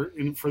Vader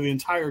for the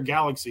entire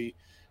galaxy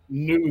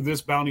knew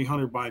this bounty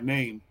hunter by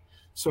name.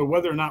 So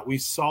whether or not we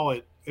saw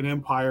it in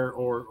Empire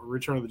or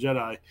Return of the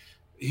Jedi,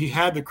 he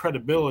had the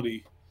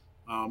credibility,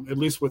 at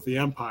least with the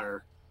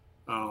Empire.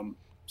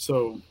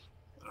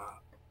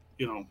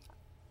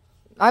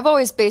 I've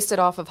always based it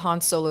off of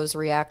Han Solo's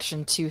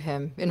reaction to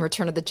him in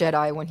Return of the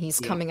Jedi when he's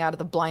coming out of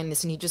the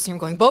blindness and you just hear him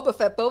going, Boba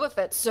Fett, Boba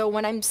Fett. So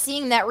when I'm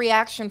seeing that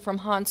reaction from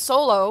Han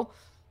Solo,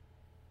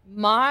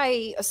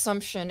 my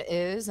assumption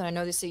is, and I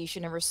know they say you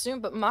should never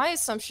assume, but my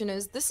assumption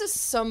is this is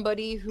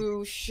somebody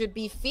who should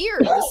be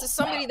feared. This is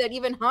somebody that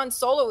even Han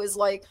Solo is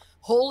like,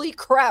 holy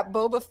crap,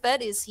 Boba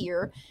Fett is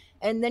here.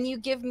 And then you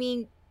give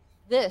me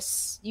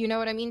this, you know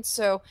what I mean?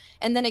 So,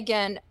 and then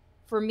again,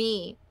 for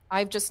me,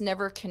 I've just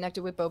never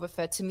connected with Boba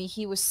Fett. To me,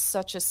 he was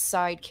such a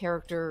side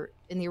character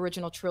in the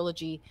original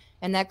trilogy.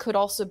 And that could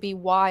also be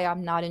why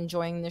I'm not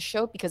enjoying this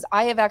show, because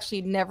I have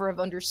actually never have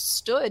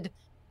understood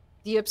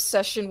the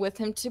obsession with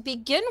him to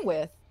begin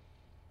with.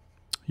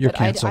 You're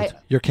canceled.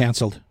 You're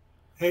canceled.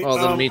 Hey, well,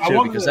 then me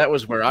too, because that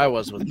was where I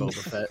was with Boba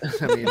Fett.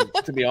 I mean,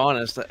 to be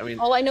honest,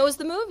 all I know is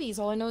the movies.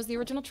 All I know is the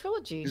original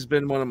trilogy. He's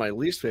been one of my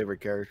least favorite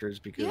characters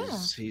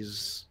because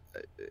he's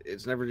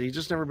just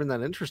never been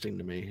that interesting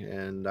to me.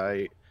 And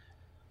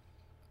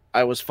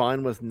I was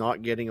fine with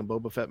not getting a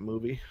Boba Fett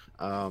movie.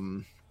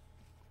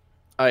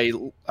 I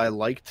I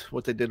liked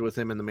what they did with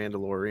him in The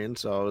Mandalorian,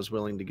 so I was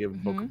willing to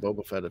give Book of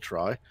Boba Fett a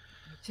try. Me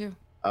too.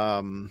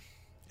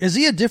 Is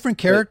he a different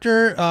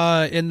character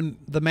in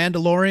The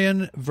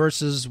Mandalorian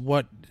versus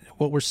what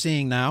we're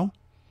seeing now?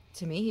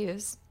 To me, he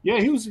is. Yeah,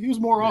 he was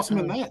more awesome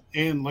in that,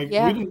 and like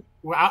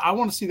I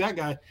want to see that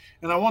guy,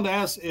 and I wanted to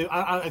ask.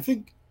 I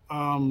think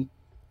Adam,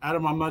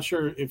 I'm not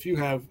sure if you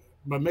have,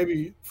 but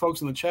maybe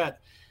folks in the chat,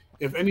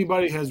 if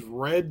anybody has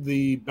read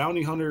the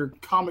Bounty Hunter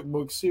comic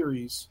book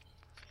series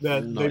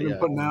that they've been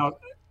putting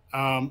out,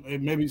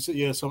 it maybe so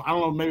I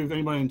don't know, maybe if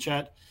anybody in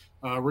chat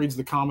reads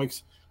the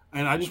comics,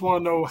 and I just want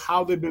to know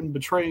how they've been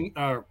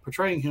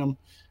portraying him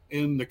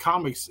in the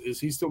comics. Is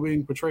he still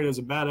being portrayed as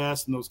a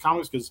badass in those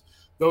comics? Because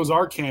those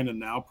are canon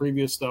now.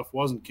 Previous stuff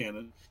wasn't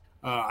canon.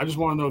 I just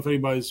want to know if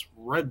anybody's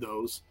read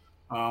those,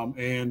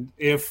 and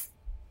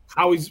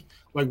how he's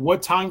like,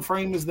 what time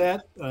frame is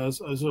that?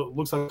 So it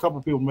looks like a couple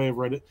of people may have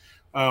read it.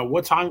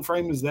 What time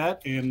frame is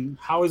that, and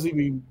how is he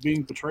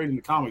being portrayed in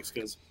the comics?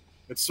 Because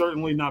it's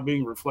certainly not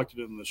being reflected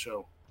in the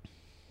show.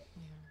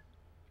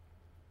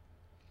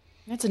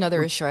 That's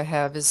another issue I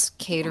have is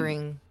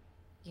catering.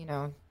 You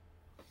know,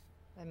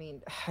 I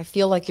mean, I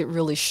feel like it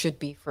really should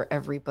be for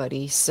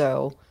everybody.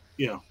 So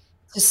yeah.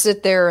 To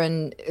sit there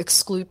and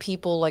exclude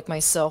people like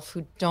myself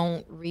who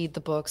don't read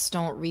the books,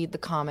 don't read the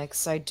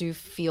comics, I do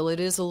feel it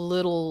is a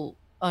little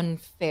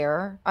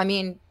unfair. I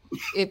mean,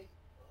 it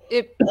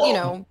you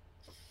know,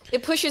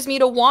 it pushes me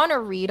to want to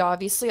read.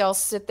 Obviously, I'll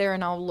sit there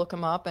and I'll look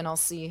them up and I'll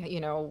see,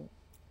 you know,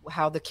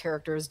 how the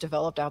characters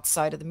developed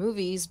outside of the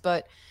movies,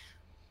 but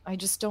I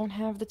just don't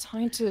have the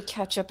time to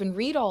catch up and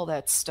read all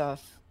that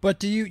stuff. But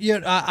do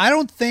you I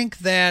don't think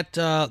that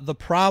the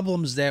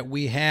problems that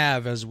we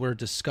have as we're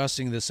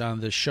discussing this on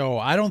this show,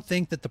 I don't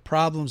think that the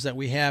problems that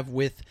we have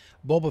with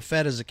Boba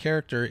Fett as a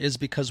character is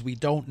because we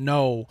don't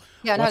know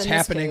what's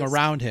happening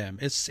around him.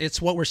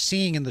 It's what we're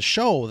seeing in the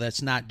show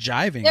that's not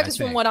jiving. Yeah, because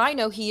from what I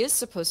know, he is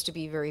supposed to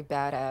be very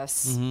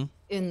badass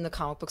in the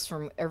comic books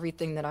from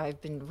everything that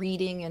I've been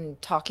reading and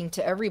talking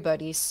to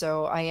everybody.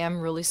 So I am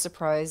really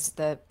surprised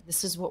that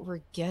this is what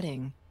we're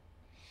getting.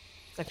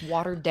 It's like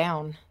watered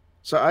down.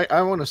 So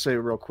I want to say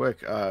real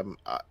quick,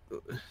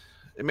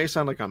 it may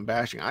sound like I'm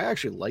bashing. I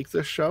actually like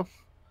this show.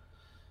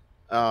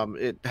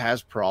 It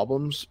has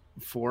problems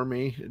for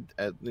me,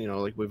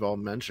 like we've all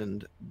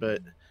mentioned,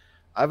 but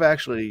I've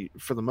actually,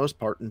 for the most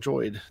part,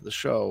 enjoyed the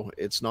show.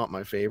 It's not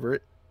my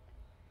favorite.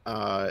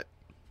 And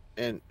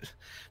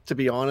to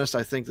be honest,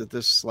 I think that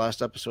this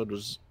last episode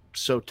was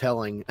so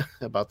telling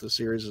about the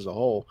series as a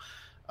whole.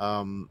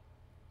 For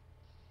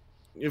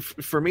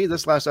me,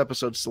 this last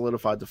episode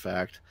solidified the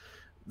fact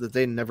that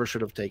they never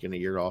should have taken a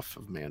year off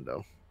of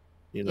Mando.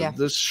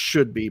 This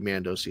should be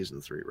Mando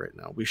season 3 right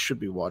now. We should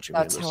be watching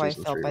Mando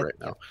season 3 right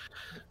now.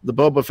 The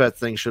Boba Fett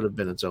thing should have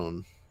been its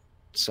own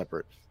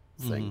separate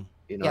thing.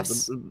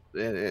 Yes.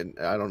 And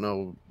I don't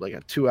know, like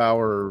a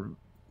 2-hour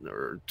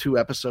or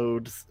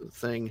 2-episode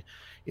thing.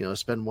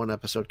 Spend one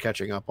episode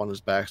catching up on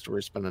his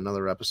backstory, spend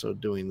another episode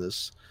doing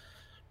this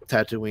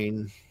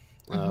Tatooine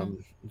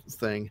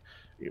thing.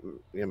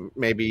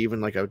 Maybe even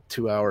like a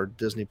 2-hour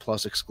Disney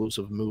Plus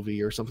exclusive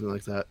movie or something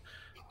like that.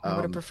 I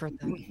would have preferred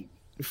that.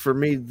 For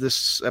me,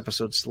 this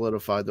episode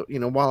solidified that,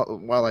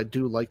 while I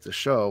do like the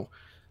show,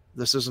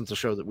 this isn't the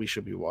show that we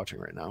should be watching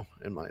right now,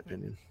 in my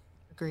opinion.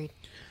 Agreed.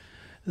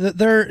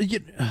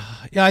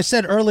 I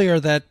said earlier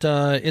that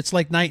it's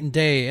like night and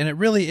day, and it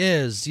really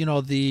is.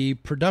 The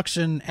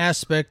production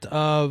aspect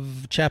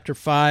of Chapter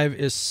 5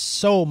 is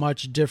so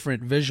much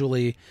different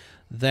visually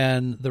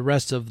than the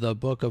rest of the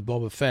Book of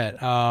Boba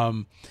Fett.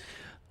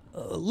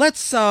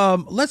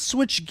 Let's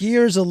switch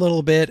gears a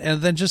little bit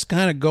and then just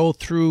kind of go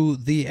through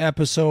the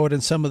episode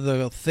and some of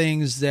the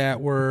things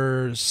that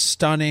were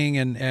stunning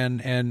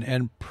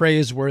and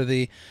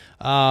praiseworthy.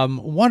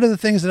 One of the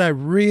things that I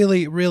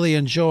really, really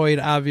enjoyed,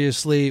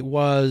 obviously,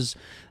 was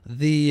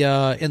the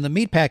in the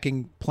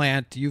meatpacking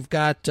plant. You've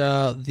got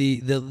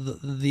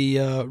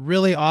the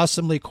really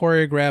awesomely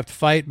choreographed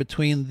fight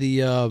between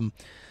the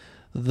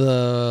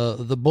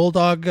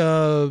bulldog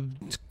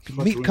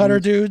meat cutter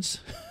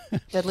dudes.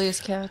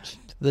 Deadliest Catch.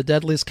 The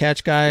Deadliest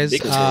Catch guys.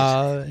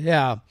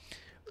 Yeah.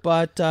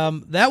 But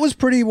that was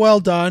pretty well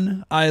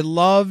done. I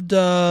loved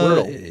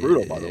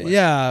brutal, by the way.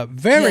 Yeah,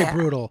 very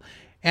brutal.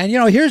 And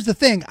here's the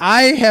thing.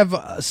 I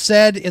have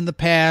said in the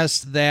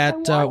past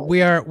that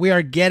we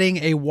are getting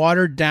a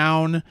watered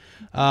down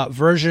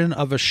version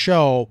of a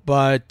show,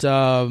 but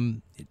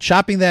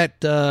chopping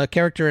that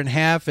character in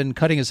half and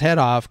cutting his head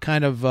off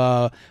kind of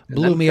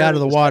blew me out of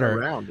the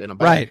water.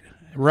 Right.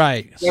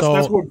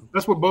 That's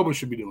what Boba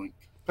should be doing.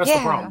 That's the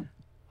problem.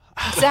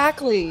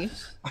 Exactly.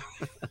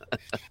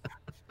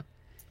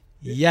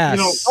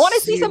 Yes. I want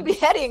to see some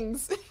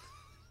beheadings.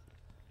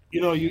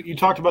 You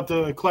talked about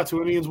the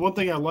Klatooinians. One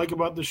thing I like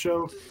about the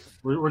show,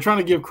 we're trying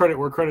to give credit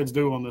where credit's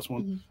due on this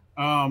one.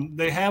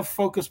 They have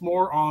focused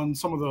more on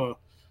some of the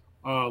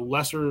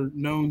lesser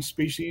known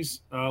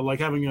species, like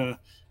having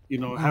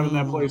having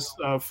that place,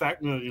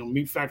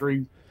 meat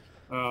factory.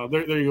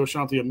 There you go,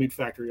 Shanti, a meat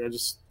factory. I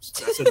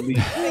said meat.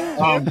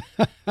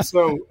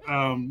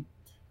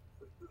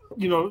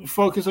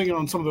 focusing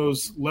on some of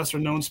those lesser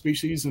known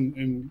species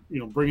and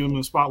bringing them in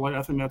the spotlight,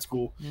 I think that's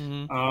cool.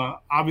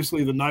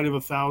 Obviously, the Night of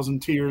 1,000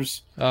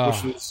 Tears,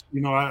 which is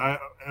Ro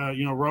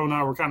and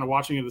I were kind of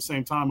watching it at the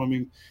same time. I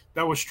mean,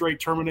 that was straight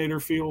Terminator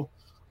feel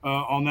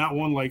on that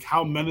one. Like,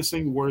 how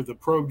menacing were the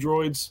probe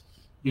droids?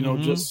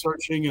 Just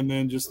searching, and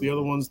then just the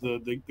other ones,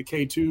 the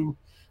K2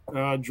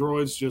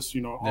 droids, just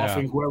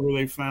offing whoever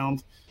they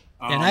found.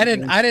 And I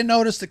didn't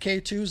notice the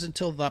K2s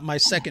until my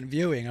second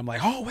viewing. I'm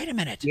like, oh, wait a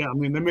minute. Yeah, I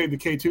mean, they made the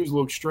K2s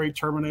look straight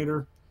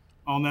Terminator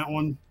on that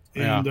one.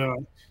 And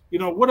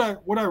what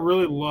I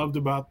really loved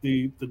about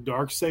the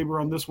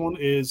Darksaber on this one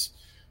is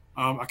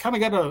I kind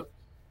of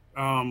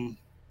got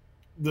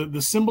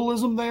the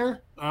symbolism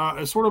there.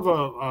 It's sort of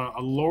a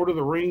Lord of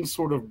the Rings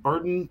sort of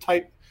burden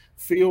type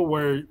feel,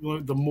 where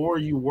the more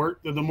you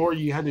worked, the more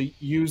you had to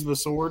use the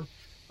sword,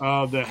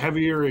 the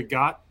heavier it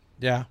got.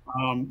 Yeah,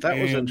 that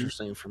was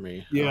interesting for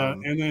me. Yeah,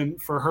 and then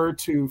for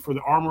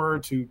the armorer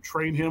to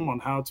train him on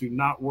how to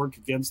not work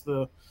against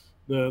the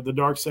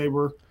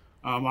Darksaber,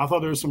 I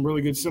thought there was some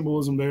really good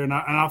symbolism there, and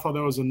I thought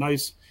that was a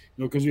nice,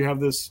 because you have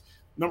this.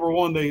 Number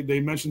one, they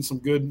mentioned some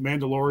good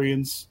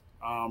Mandalorians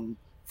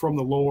from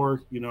the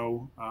lore,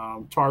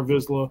 Tar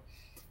Vizsla,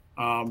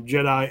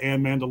 Jedi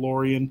and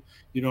Mandalorian,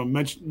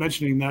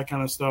 mentioning that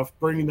kind of stuff,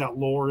 bringing that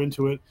lore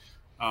into it.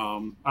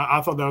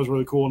 I thought that was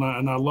really cool,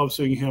 and I love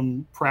seeing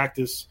him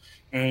practice.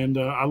 And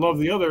I love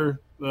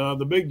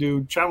the big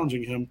dude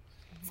challenging him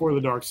for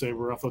the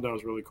Darksaber. I thought that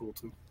was really cool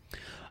too.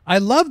 I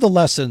love the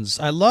lessons.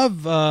 I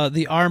love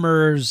the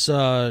armorer's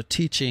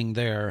teaching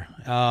there.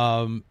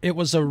 It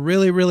was a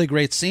really, really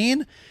great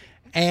scene.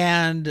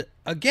 And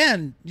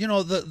again,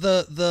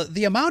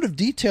 the amount of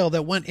detail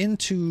that went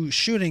into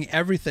shooting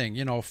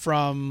everything,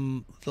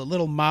 from the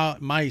little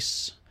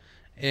mice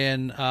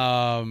in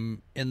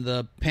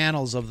the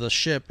panels of the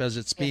ship as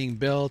it's being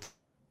built,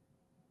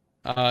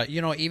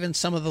 even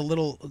some of the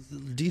little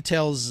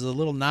details, the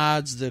little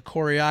nods, the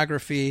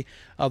choreography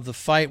of the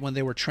fight when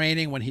they were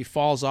training, when he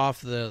falls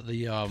off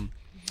the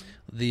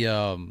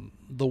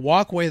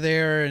walkway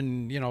there,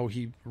 and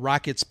he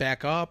rockets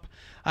back up.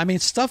 I mean,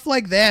 stuff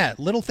like that,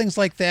 little things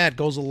like that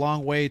goes a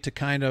long way to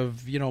kind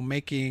of,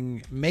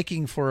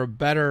 making for a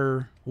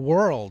better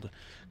world.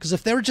 Because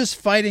if they were just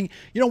fighting,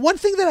 one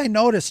thing that I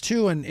noticed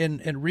too in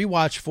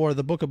rewatch for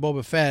the Book of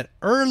Boba Fett,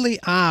 early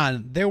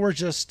on, there were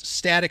just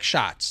static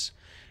shots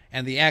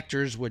and the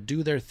actors would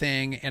do their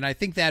thing. And I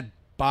think that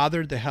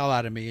bothered the hell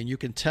out of me. And you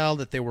can tell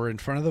that they were in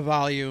front of the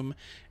volume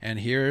and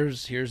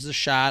here's the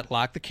shot,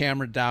 lock the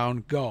camera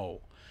down,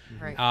 go.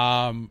 Right.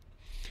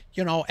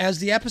 As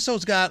the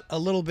episodes got a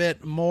little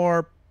bit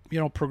more,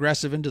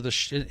 progressive into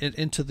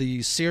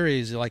the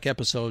series, like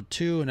episode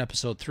 2 and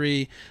episode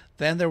 3,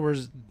 then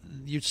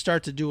you'd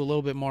start to do a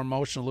little bit more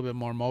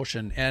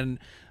motion. And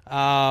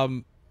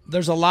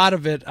there's a lot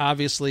of it,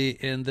 obviously,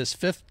 in this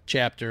 5th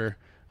chapter.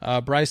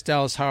 Bryce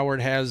Dallas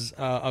Howard has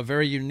a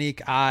very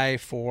unique eye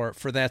for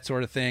that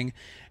sort of thing.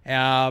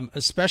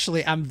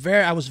 Especially,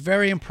 I was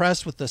very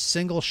impressed with the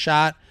single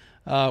shot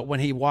when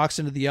he walks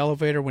into the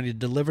elevator, when he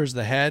delivers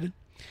the head.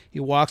 He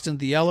walks into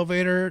the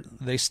elevator.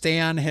 They stay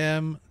on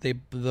him.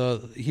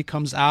 He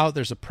comes out.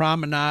 There's a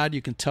promenade.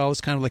 You can tell it's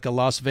kind of like a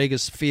Las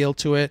Vegas feel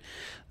to it.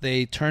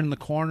 They turn the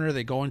corner.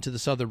 They go into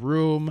this other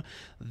room.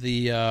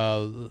 The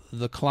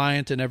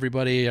client and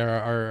everybody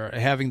are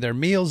having their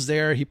meals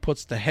there. He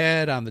puts the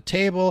head on the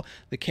table.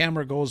 The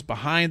camera goes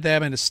behind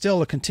them, and it's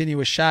still a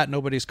continuous shot.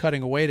 Nobody's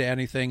cutting away to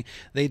anything.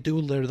 They do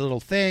their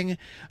little thing.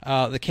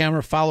 The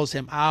camera follows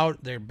him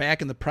out. They're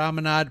back in the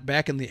promenade,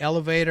 back in the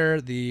elevator.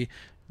 The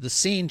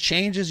scene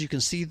changes. You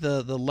can see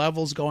the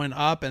levels going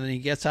up, and then he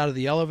gets out of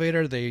the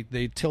elevator.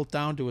 They tilt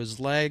down to his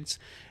legs,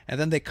 and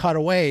then they cut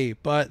away.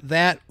 But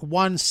that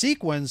one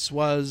sequence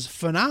was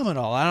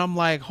phenomenal. And I'm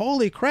like,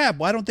 holy crap,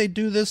 why don't they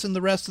do this in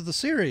the rest of the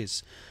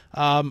series?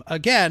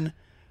 Again,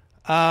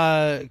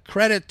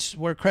 credit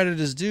where credit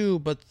is due,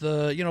 but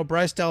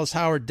Bryce Dallas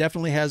Howard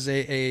definitely has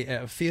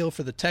a feel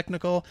for the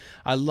technical.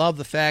 I love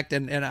the fact,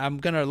 and I'm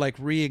going to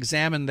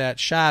re-examine that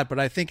shot, but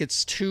I think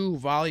it's 2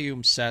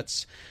 volume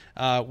sets,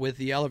 with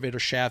the elevator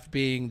shaft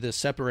being the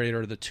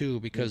separator of the two,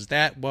 because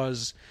that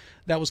was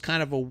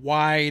kind of a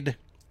wide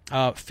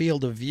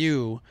field of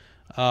view,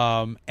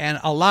 and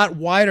a lot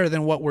wider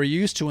than what we're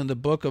used to in the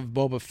Book of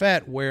Boba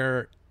Fett,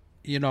 where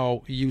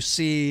you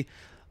see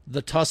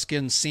the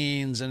Tusken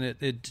scenes and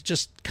it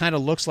just kind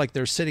of looks like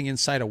they're sitting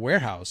inside a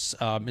warehouse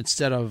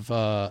instead of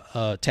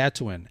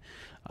Tatooine.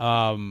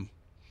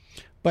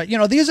 But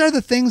these are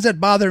the things that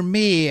bother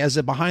me as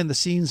a behind the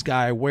scenes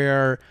guy,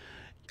 where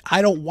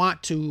I don't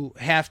want to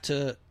have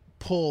to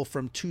pull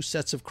from 2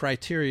 sets of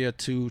criteria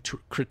to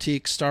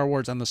critique Star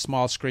Wars on the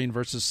small screen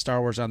versus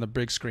Star Wars on the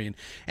big screen.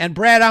 And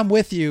Brad, I'm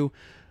with you.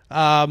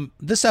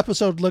 This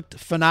episode looked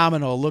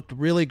phenomenal, looked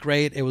really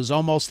great. It was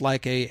almost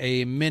like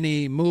a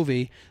mini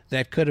movie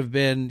that could have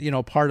been,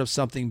 part of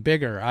something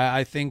bigger.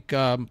 I think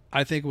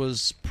it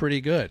was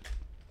pretty good.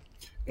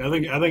 I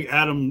think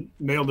Adam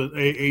nailed it.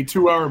 A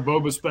 2-hour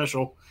Boba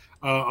special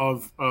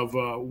of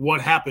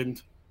what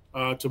happened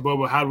to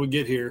Boba. How did we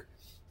get here?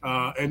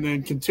 and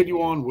then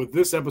continue on with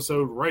this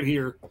episode right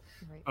here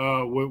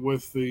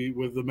with the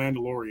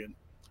Mandalorian.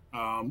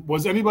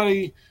 Was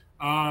anybody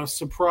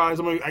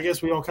surprised? I mean, I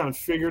guess we all kind of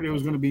figured it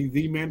was going to be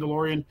the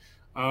Mandalorian.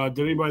 Did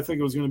anybody think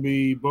it was going to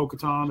be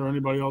Bo-Katan or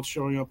anybody else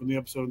showing up in the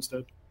episode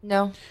instead?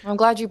 No, I'm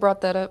glad you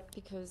brought that up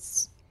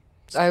because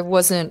I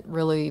wasn't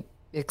really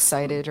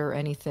excited or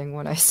anything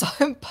when I saw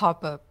him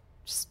pop up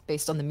just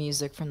based on the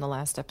music from the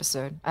last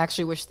episode. I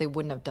actually wish they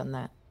wouldn't have done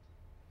that.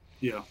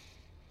 Yeah.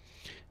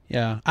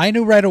 Yeah. I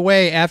knew right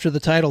away after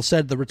the title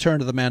said The Return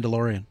of the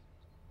Mandalorian.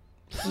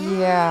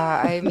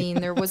 Yeah, I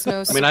mean, there was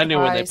no I mean, I knew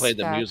when they played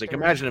surprise the music.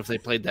 factor. Imagine if they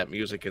played that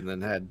music and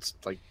then had,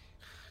 like,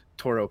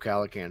 Toro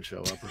Calican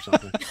show up or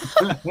something.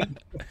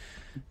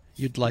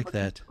 You'd like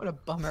that. What a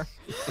bummer.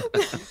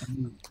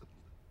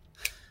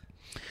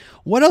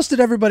 What else did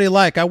everybody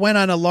like? I went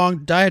on a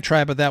long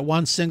diatribe of that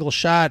one single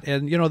shot,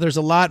 and, you know, there's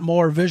a lot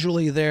more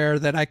visually there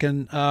that I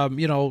can,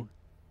 you know,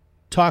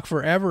 talk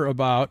forever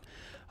about.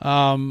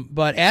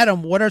 But,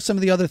 Adam, what are some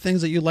of the other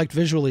things that you liked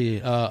visually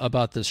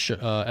about this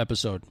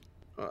episode?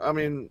 I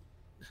mean,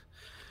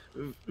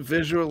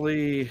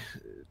 visually,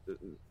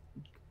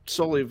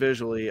 solely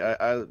visually,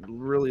 I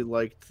really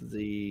liked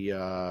the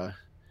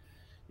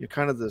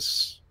kind of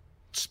this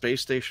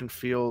space station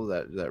feel,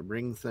 that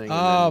ring thing.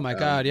 Oh, then, my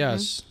God,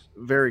 yes.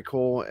 Very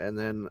cool. And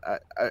then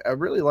I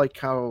really like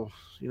how,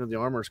 you know, the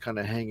armor is kind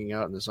of hanging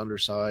out in this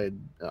underside,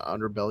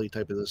 underbelly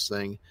type of this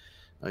thing,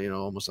 you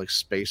know, almost like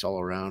space all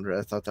around.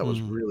 I thought that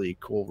was really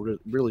cool,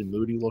 really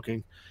moody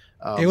looking.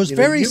 It was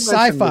very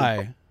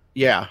sci-fi.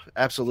 Yeah,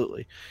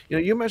 absolutely. You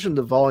know, you mentioned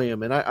the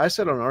volume, and I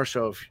said on our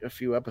show a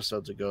few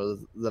episodes ago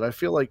that I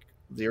feel like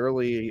the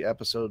early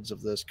episodes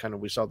of this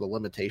we saw the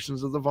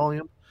limitations of the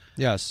volume.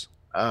 Yes.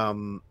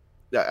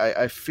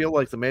 I feel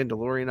like the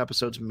Mandalorian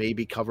episodes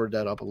maybe covered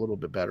that up a little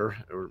bit better,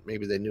 or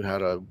maybe they knew how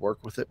to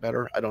work with it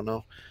better. I don't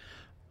know.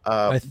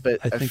 But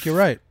I think you're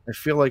right. I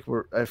feel like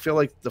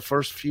the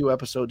first few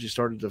episodes you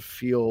started to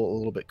feel a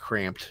little bit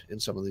cramped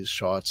in some of these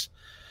shots,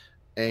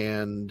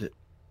 and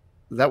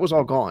that was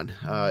all gone.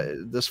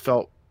 This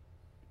felt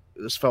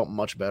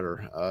much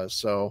better.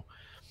 So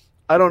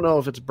I don't know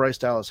if it's Bryce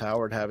Dallas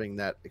Howard having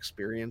that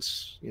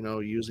experience, you know,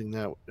 using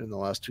that in the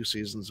last 2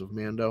 seasons of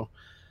Mando,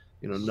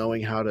 you know,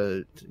 knowing how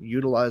to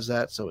utilize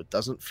that so it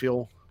doesn't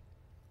feel,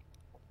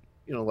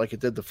 you know, like it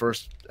did the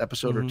first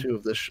episode or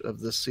 2 of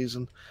this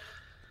season.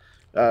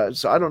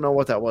 So I don't know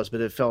what that was,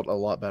 but it felt a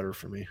lot better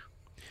for me.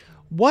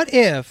 What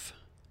if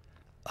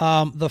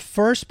the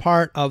first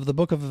part of the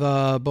Book of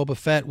Boba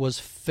Fett was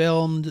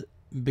filmed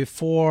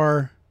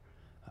before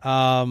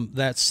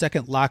that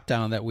second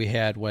lockdown that we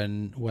had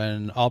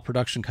when all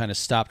production kind of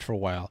stopped for a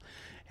while?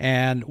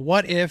 And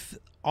what if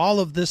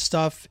all of this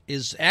stuff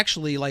is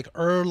actually like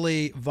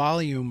early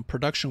volume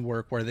production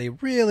work where they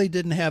really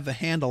didn't have a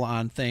handle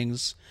on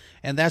things,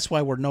 and that's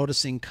why we're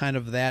noticing kind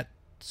of that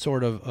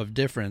sort of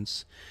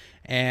difference?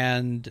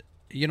 And,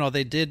 you know,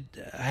 they did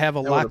have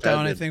a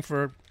lockdown, I think,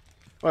 for...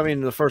 Well, I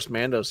mean, the first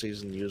Mando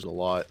season used a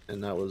lot,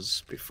 and that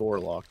was before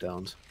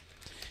lockdowns.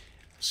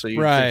 So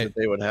you think that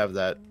they would have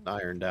that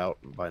ironed out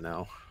by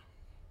now.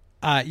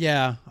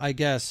 Yeah, I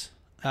guess.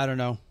 I don't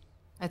know.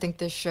 I think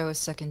this show is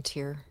second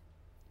tier,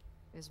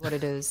 is what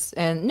it is.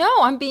 And no,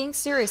 I'm being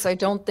serious. I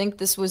don't think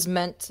this was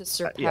meant to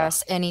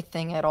surpass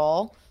anything at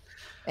all.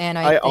 And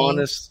I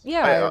honestly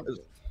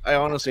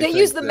think they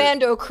used the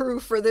Mando crew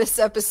for this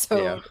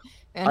episode. Yeah.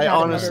 And I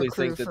honestly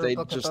think that they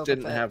just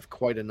didn't have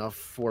quite enough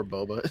for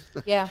Boba.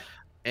 Yeah.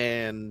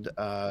 And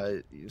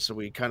so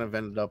we kind of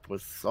ended up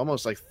with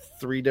almost like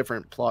 3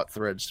 different plot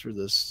threads through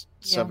this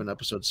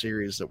 7-episode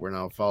series that we're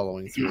now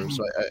following through.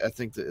 So I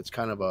think that it's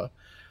kind of a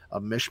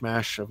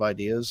mishmash of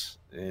ideas,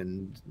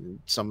 and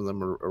some of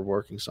them are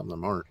working, some of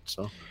them aren't.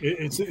 So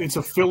it's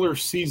a filler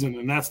season,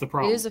 and that's the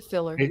problem. It is a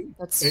filler.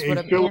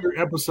 A filler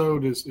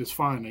episode is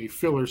fine. A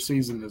filler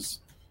season is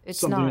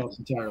something else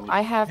entirely.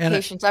 I have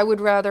patience. I would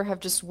rather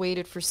have just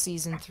waited for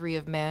season 3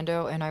 of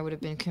Mando, and I would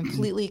have been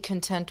completely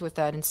content with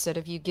that instead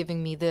of you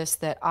giving me this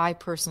that I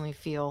personally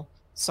feel,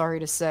 sorry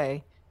to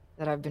say,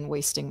 that I've been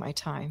wasting my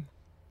time.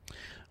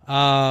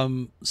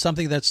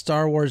 Something that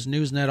Star Wars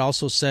Newsnet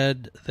also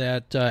said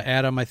that,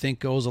 Adam, I think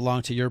goes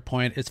along to your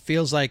point. It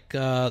feels like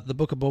the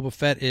Book of Boba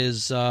Fett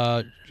is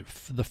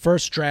the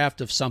first draft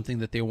of something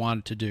that they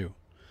wanted to do.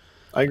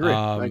 I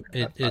agree.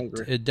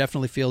 It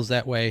definitely feels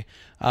that way.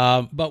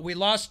 But we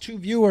lost 2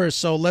 viewers,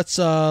 so let's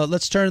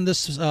turn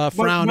this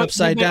frown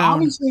upside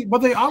down. But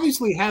they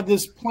obviously had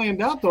this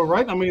planned out, though,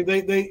 right? I mean,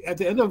 they at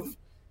the end of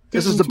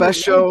this is the best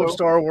show of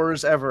Star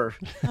Wars ever.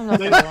 Come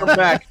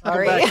back,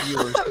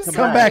 viewers.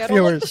 Come back,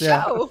 viewers.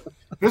 Yeah.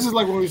 This is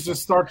like when we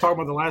just start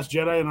talking about The Last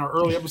Jedi in our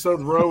early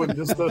episodes, row, and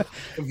just the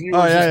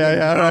viewers. Oh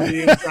yeah.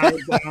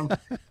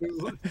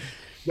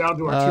 Down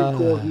to our 2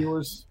 core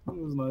viewers. It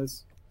was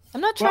nice.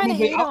 I'm not trying to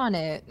hate on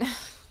it.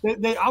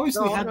 They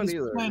obviously had this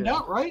planned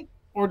out, right?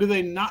 Or do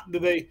they not? Do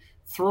they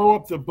throw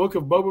up the Book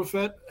of Boba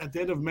Fett at the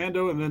end of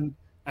Mando, and then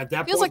at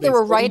that feels point, like they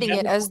were writing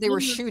it as they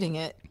were shooting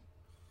it.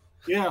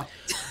 Yeah.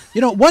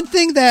 One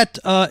thing that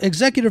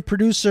executive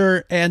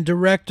producer and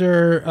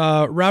director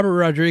Robert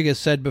Rodriguez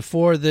said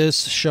before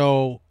this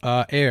show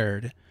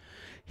aired,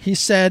 he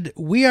said,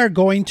 "We are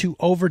going to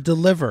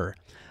over-deliver."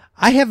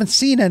 I haven't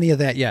seen any of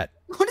that yet.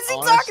 What is he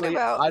talking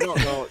about? I don't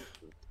know.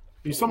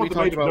 We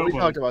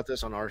talked about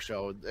this on our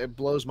show. It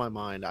blows my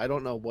mind. I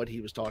don't know what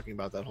he was talking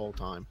about that whole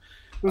time.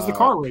 It was the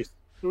car race.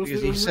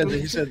 He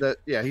said that.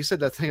 Yeah, he said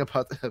that thing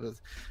about that.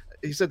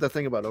 He said that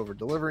thing about over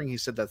delivering. He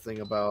said that thing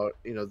about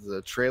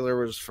the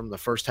trailer was from the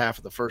first half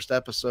of the first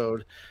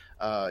episode.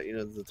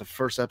 That the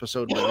first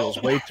episode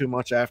reveals way too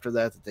much after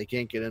that they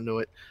can't get into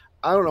it.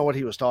 I don't know what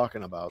he was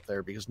talking about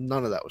there because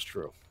none of that was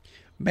true.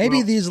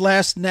 Maybe these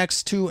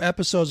next 2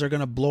 episodes are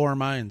going to blow our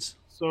minds.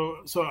 So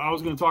I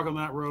was going to talk on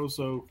that, Rose.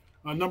 So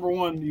number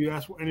 1, you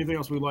asked anything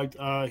else we liked.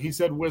 He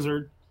said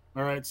wizard.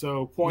 All right,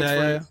 so points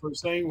for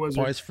saying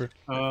wizard. Points for.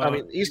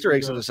 Easter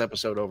eggs in this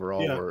episode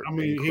overall were.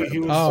 He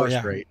was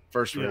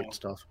first rate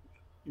stuff.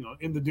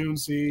 In the Dune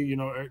Sea,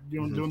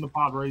 doing the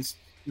pod race.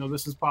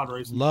 This is pod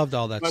racing. Loved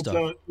all that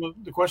stuff.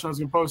 The question I was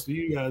going to pose to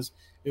you guys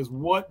is,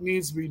 what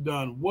needs to be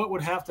done? What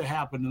would have to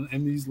happen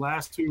in these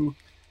last two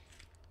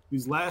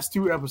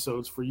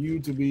episodes for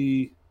you to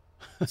be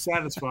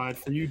satisfied,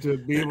 for you to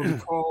be able to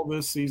call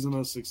this season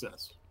a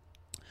success?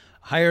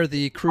 Hire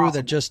the crew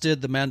that just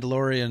did the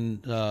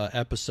Mandalorian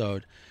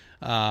episode.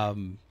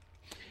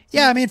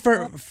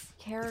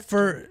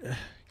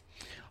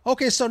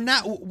 Okay, so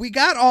now we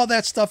got all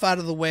that stuff out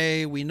of the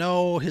way. We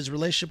know his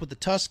relationship with the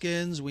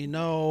Tuskens. We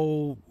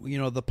know,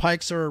 the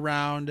Pikes are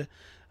around.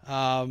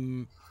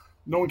 No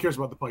one cares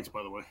about the Pikes,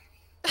 by the way.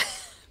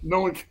 No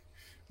one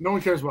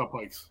cares about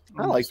Pikes.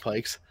 I like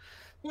Pikes.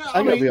 Yeah,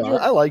 I gotta be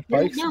honest. I like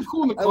Pikes. They're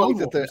cool in the Clone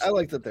Wars. I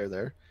like that they're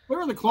there.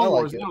 They're in the Clone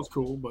Wars. That was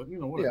cool, but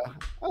whatever. Yeah,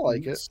 I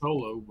like it.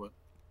 Solo, but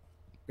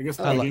I guess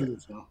I like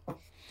English now.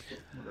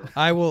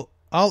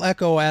 I'll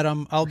echo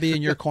Adam. I'll be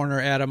in your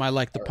corner, Adam. I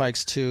like the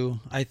Pikes too.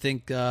 I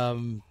think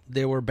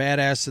they were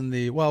badass in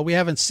we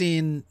haven't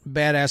seen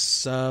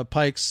badass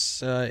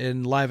Pikes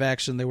in live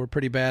action. They were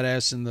pretty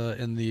badass in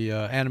the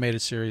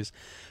animated series,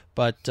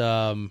 but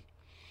I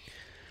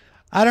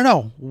don't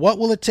know. What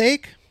will it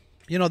take?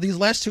 These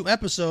last 2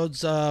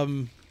 episodes. I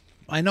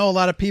know a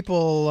lot of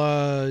people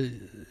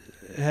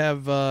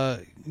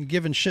have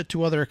given shit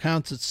to other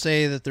accounts that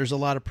say that there's a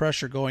lot of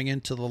pressure going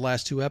into the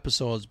last 2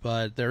 episodes,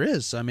 but there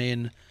is. I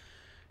mean,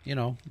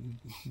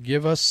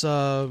 give us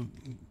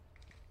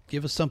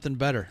something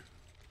better.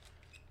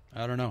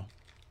 I don't know.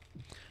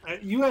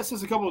 You asked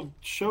us a couple of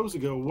shows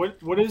ago.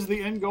 What is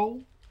the end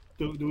goal?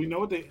 Do we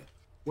know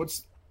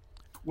what's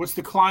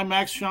the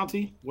climax,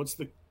 Shanti? What's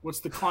the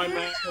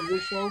climax of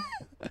this show?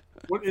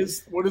 What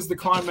is the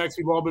climax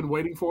we've all been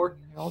waiting for?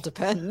 It all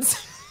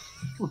depends.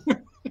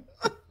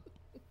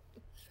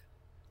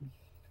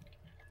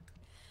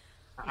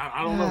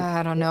 I don't know.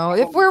 I don't know.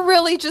 If we're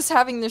really just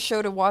having the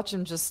show to watch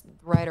him just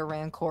ride a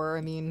Rancor,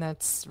 I mean,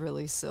 that's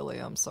really silly.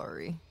 I'm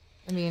sorry.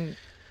 I mean...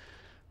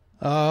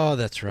 Oh,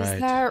 that's right. Is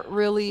that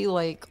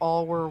really,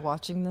 all we're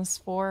watching this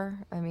for?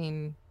 I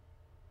mean...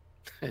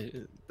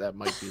 That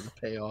might be the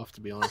payoff,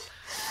 to be honest.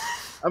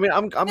 I mean,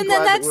 I'm glad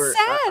that's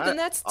that sad, and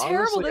that's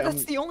terrible. Honestly,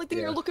 that's the only thing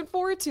you're looking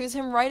forward to is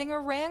him riding a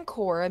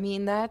Rancor. I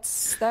mean,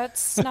 that's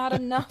not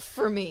enough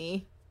for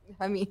me.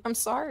 I mean, I'm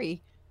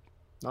sorry.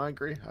 No, I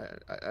agree.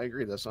 I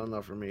agree. That's not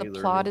enough for me either.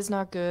 The plot is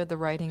not good. The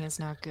writing is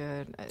not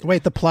good.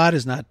 Wait, the plot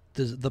is not.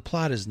 The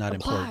plot is not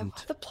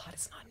important. The plot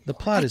is not important. The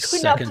plot is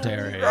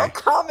secondary. That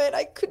comment.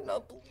 I could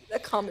not believe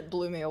that comment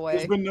blew me away.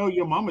 There's been no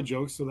Yo Mama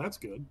jokes, so that's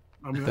good.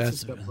 I mean,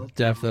 that's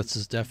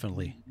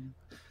definitely.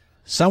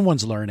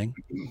 Someone's learning.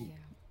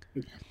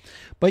 Yeah.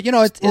 But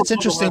it's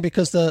interesting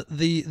because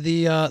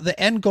the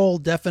end goal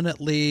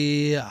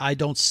definitely, I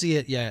don't see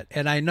it yet,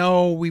 and I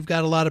know we've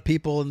got a lot of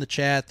people in the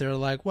chat. They're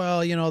like, well,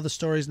 the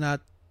story's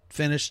not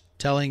finished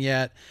telling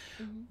yet,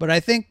 but I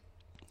think,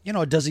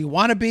 does he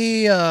want to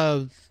be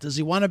a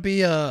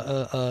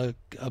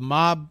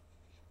mob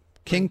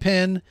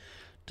kingpin?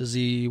 Does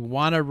he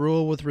want to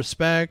rule with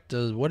respect?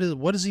 What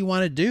does he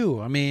want to do?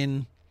 I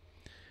mean,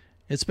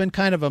 it's been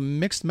kind of a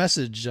mixed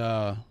message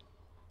from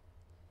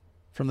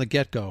the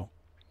get-go.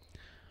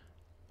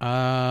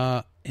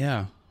 I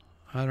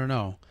don't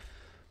know.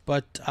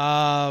 But,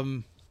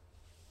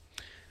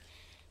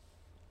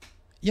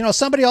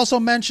 somebody also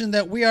mentioned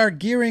that we are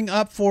gearing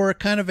up for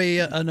kind of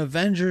an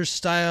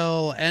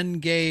Avengers-style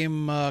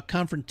endgame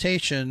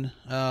confrontation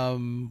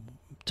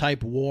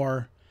type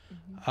war.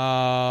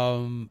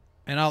 And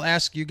I'll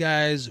ask you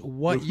guys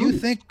what you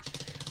think.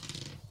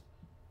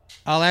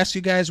 I'll ask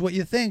you guys what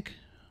you think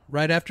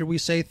right after we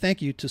say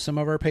thank you to some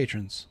of our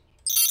patrons.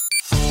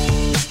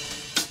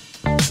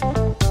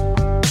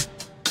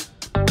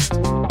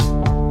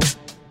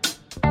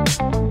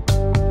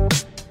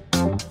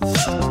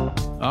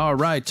 All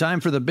right, time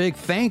for the big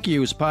thank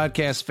yous,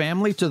 podcast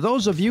family, to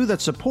those of you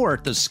that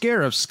support the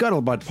Scarif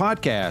Scuttlebutt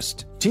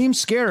podcast. Team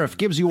Scarif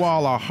gives you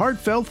all a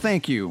heartfelt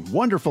thank you,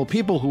 wonderful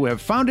people who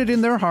have found it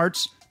in their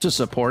hearts to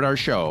support our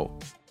show.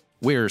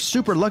 We're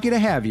super lucky to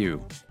have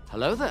you.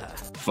 Hello there.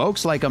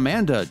 Folks like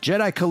Amanda,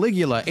 Jedi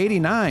Caligula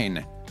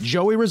 89,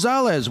 Joey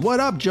Rosales, what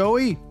up,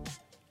 Joey?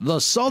 The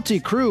Salty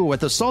Crew at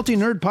the Salty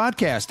Nerd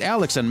Podcast,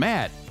 Alex and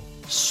Matt.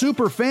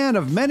 Super fan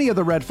of many of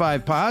the Red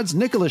 5 pods,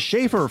 Nicholas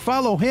Schaefer.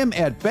 Follow him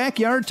at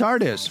Backyard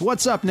TARDIS.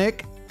 What's up,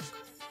 Nick?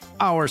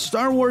 Our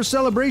Star Wars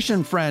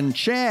Celebration friend,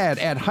 Chad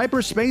at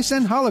Hyperspace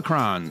and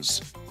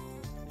Holocrons.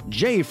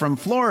 Jay from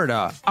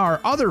Florida. Our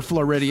other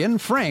Floridian,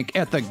 Frank,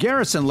 at the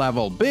Garrison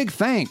level. Big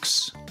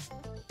thanks.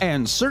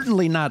 And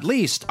certainly not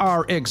least,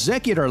 our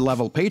executor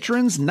level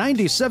patrons,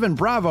 97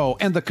 Bravo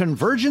and the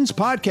Convergence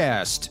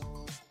Podcast.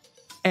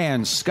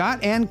 And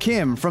Scott and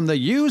Kim from the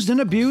Used and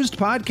Abused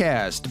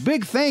Podcast.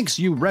 Big thanks,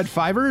 you Red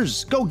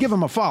Fivers. Go give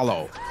them a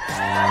follow.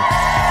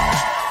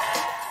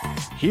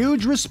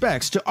 Huge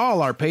respects to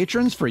all our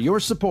patrons for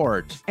your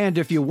support. And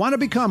if you want to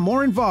become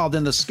more involved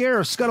in the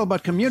Scarif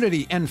Scuttlebutt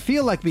community and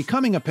feel like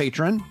becoming a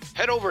patron,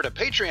 head over to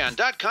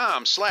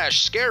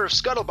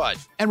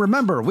patreon.com/ScarifScuttlebutt. And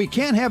remember, we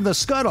can't have the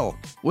scuttle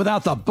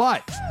without the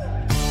butt.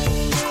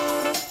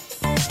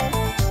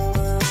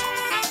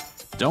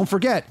 Don't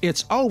forget,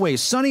 it's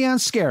always sunny on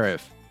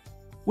Scarif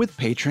with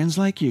patrons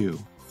like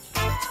you.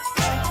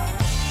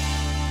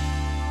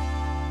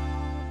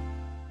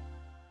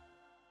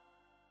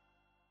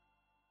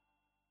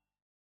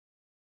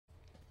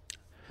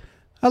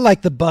 I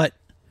like the butt.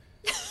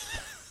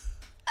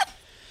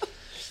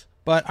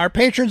 But our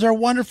patrons are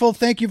wonderful.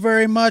 Thank you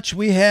very much.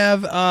 We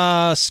have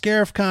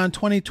ScarifCon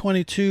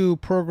 2022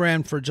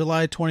 programmed for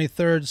July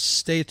 23rd.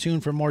 Stay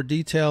tuned for more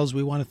details.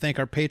 We want to thank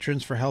our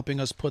patrons for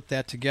helping us put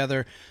that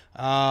together.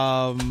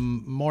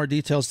 More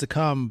details to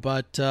come.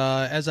 But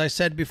as I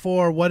said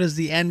before, what is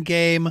the end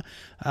game?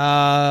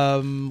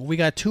 We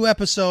got 2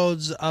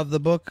 episodes of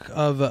the book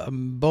of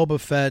Boba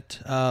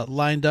Fett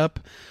lined up.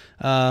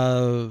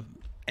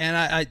 And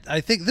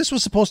I think this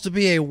was supposed to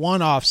be a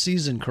one-off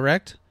season,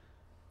 correct?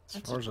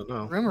 As far as I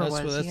know. Rumor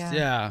was,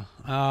 yeah.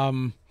 I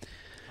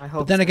hope.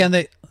 But then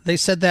again, they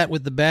said that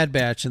with the Bad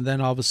Batch, and then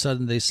all of a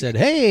sudden they said,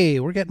 "Hey,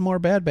 we're getting more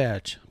Bad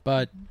Batch."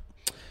 But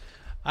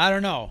I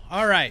don't know.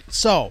 All right,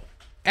 so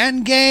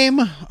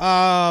Endgame.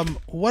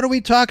 What are we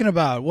talking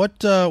about?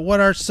 What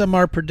are some of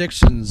our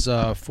predictions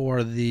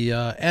for the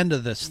end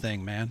of this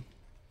thing, man?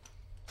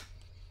 I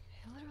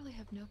literally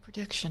have no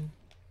prediction.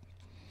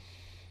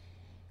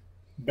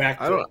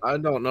 I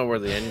don't know where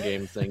the end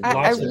game thing.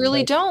 I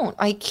really don't.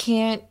 I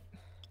can't.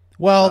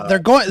 Well, they're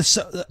going.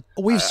 So,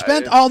 we've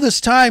spent all this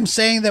time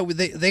saying that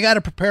they got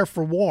to prepare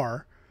for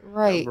war,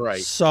 Right.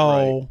 Right. So,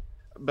 right.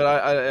 But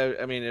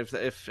I mean, if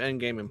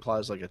Endgame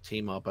implies like a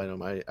team up, I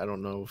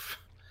don't know if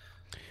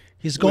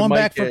he's going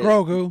back for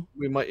Grogu.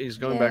 He's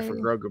going back for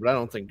Grogu, but I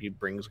don't think he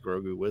brings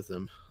Grogu with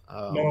him.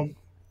 No,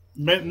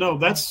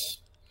 that's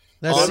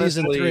honestly,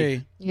 season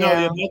 3.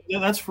 Yeah. No,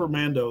 that's for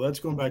Mando. That's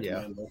going back to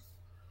Mando.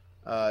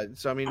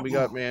 So I mean, we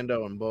got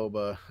Mando and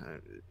Boba.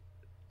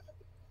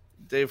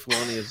 Dave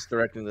Filoni is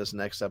directing this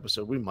next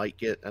episode. We might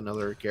get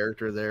another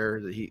character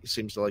there that he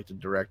seems to like to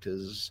direct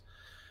his,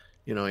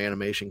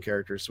 animation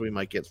characters. So we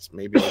might get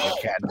maybe like a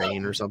Cad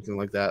Bane or something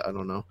like that. I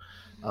don't know.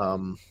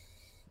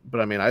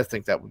 But I mean, I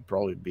think that would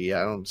probably be.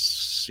 I don't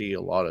see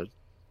a lot of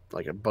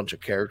like a bunch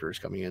of characters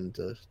coming in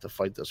to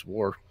fight this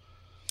war,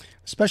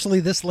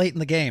 especially this late in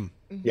the game.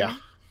 Mm-hmm.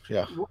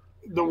 Yeah.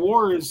 The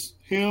war is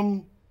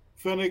him,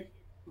 Fennec,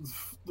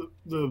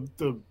 the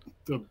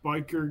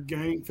biker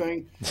gang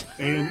thing,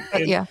 and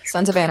yeah,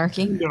 Sons of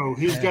Anarchy. No,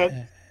 he's got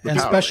and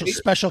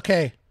Special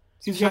K.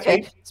 He's got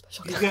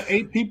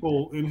 8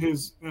 people in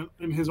his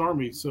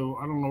army. So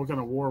I don't know what kind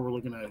of war we're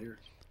looking at here.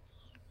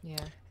 Yeah.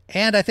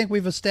 And I think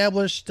we've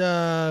established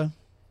that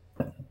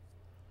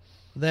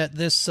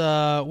this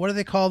what do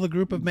they call the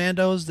group of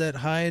Mandos that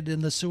hide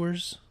in the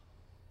sewers?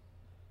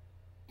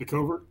 The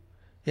covert.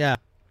 Yeah,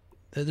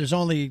 there's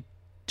only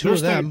 2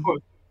 of them.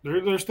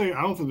 They're staying.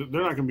 I don't think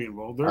they're not going to be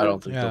involved. I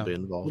don't think they'll be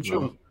involved.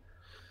 No.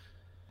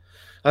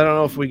 I don't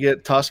know if we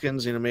get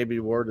Tuskens. Maybe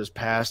word is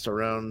passed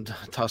around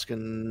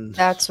Tusken.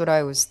 That's what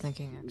I was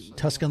thinking. Actually.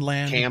 Tusken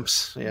land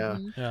camps. Yeah.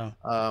 Mm-hmm. Yeah.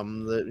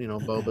 That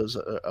Boba's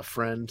a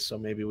friend, so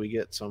maybe we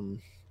get some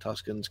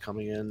Tuskens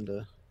coming in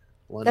to.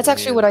 That's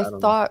actually what I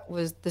thought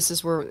this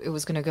is where it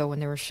was going to go when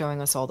they were showing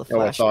us all the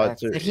flashbacks.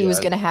 That he was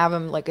going to have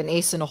him like an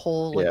ace in a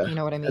hole, like, you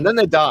know what I mean? And then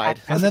they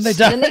died.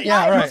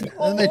 Yeah, right. And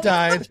then they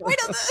died.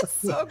 Point of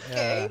this.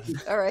 Okay. Yeah.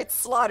 All right.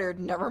 Slaughtered.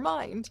 Never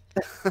mind.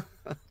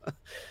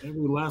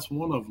 Every last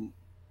one of them.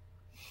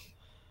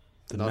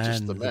 Not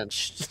just the men.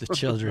 The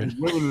children.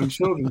 Women and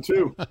children,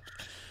 too.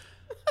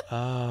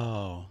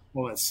 Oh.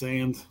 All that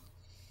sand.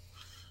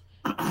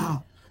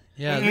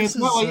 Yeah, and it's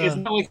not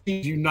like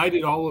he's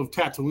united all of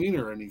Tatooine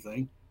or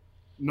anything.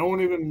 No one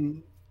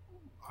even.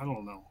 I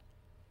don't know.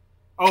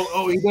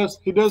 Oh,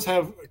 he does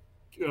have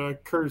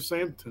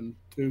Kersantan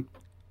too,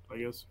 I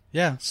guess.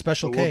 Yeah,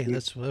 Special K.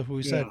 That's what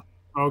we said.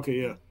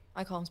 Okay, yeah.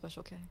 I call him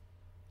Special K.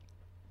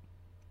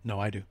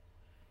 No, I do.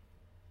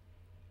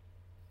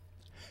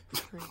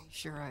 Pretty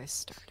sure I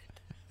started.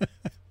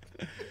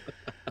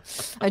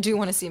 I do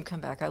want to see him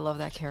come back. I love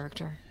that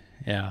character.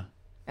 Yeah.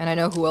 And I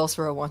know who else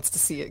Ro wants to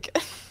see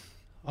again.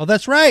 Oh,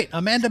 that's right.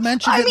 Amanda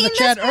mentioned it in the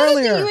chat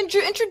earlier. You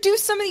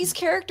introduce some of these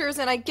characters,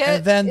 and I get,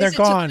 and then they're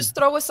gone. To just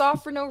throw us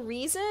off for no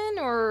reason,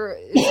 or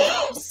is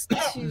it just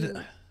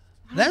to...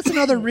 That's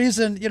another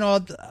reason. You know,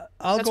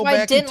 I'll That's go why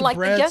back. I didn't into like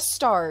Brad's... the guest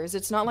stars.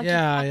 It's not like you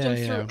kept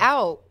them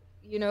throughout.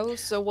 You know,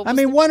 so what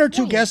was one or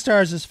two guest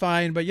stars is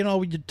fine, but you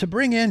know, to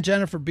bring in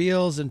Jennifer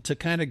Beals and to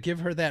kind of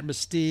give her that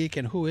mystique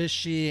and who is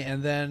she,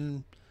 and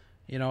then,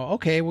 you know,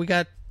 okay, we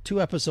got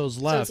 2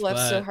 episodes left.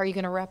 So how are you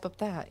going to wrap up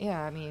that?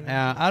 Yeah, I mean,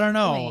 I don't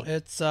know.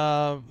 It's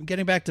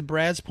getting back to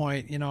Brad's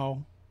point. You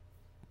know,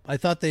 I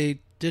thought they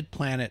did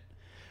plan it,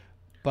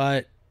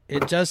 but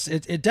it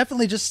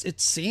definitely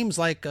just seems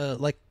like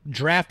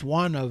draft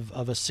 1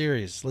 of a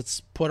series.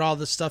 Let's put all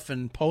this stuff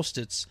in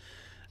Post-its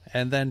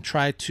and then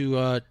try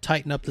to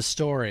tighten up the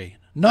story.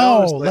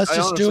 Let's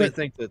just do it. I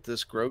think that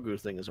this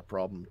Grogu thing is a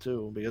problem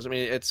too, because I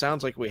mean, it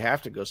sounds like we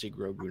have to go see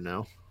Grogu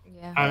now.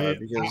 Yeah.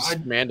 Because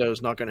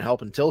Mando's not going to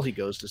help until he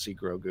goes to see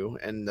Grogu,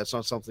 and that's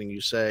not something you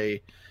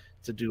say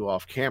to do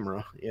off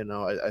camera. You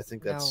know, I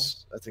think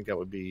that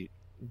would be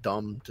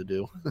dumb to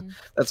do. Mm-hmm.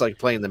 That's like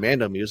playing the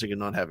Mando music and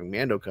not having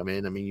Mando come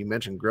in. I mean, you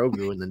mentioned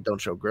Grogu and then don't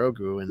show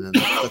Grogu, and then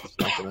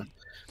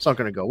it's not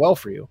going to go well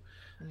for you.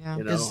 Yeah.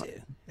 You know?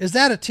 Is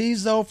that a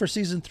tease though for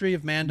season 3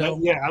 of Mando?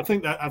 I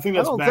think that's. I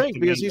don't think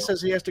because Mando. He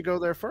says he has to go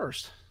there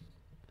first.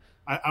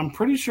 I'm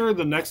pretty sure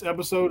the next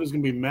episode is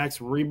going to be Max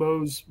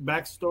Rebo's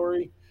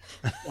backstory.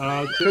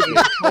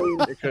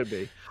 It could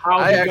be.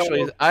 I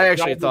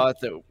actually thought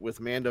that with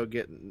Mando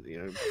getting,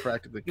 you know,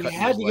 practically cut, he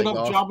had to get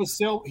up Jabba's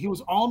sail. He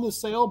was on the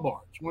sail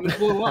barge when it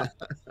blew up.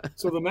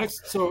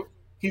 So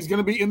he's going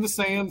to be in the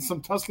sand.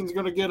 Some Tuscans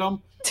going to get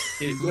him.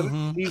 He's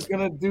going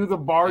to do the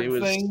bard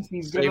thing.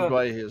 He's going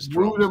to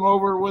root him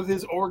over with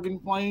his organ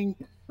playing.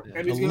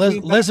 And he's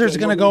lizard's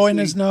going to go in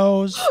his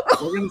nose.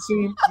 We're going to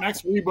see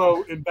Max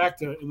Rebo in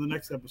Bacta in the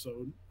next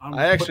episode.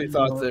 I actually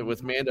thought that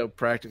with Mando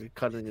practically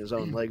cutting his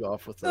own leg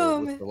off with the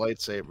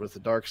lightsaber, with the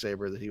dark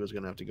saber, that he was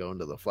going to have to go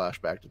into the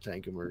flashback to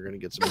Tank, and we were going to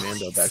get some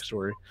Mando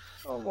backstory.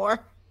 No more.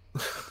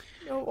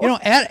 You know,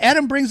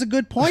 Adam brings a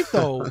good point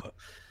though.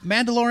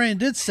 Mandalorian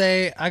did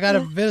say, I got to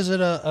visit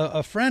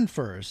a friend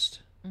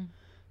first.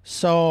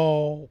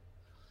 So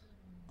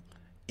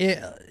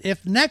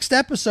if next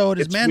episode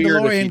is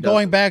Mandalorian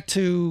going back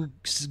to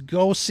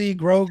go see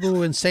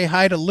Grogu and say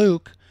hi to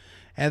Luke,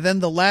 and then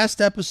the last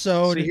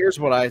episode... See, here's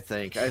what I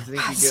think. I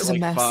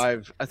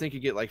think you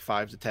get like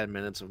 5 to 10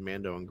 minutes of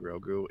Mando and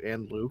Grogu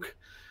and Luke.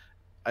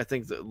 I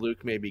think that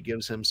Luke maybe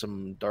gives him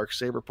some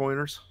Darksaber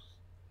pointers.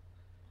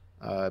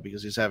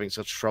 Because he's having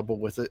such trouble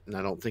with it, and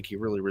I don't think he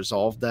really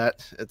resolved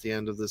that at the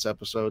end of this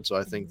episode. So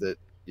I think that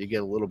you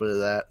get a little bit of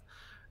that,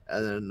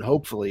 and then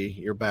hopefully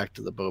you're back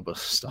to the Boba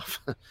stuff.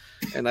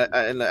 and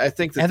I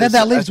think that, then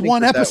that leaves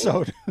one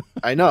episode.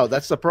 I know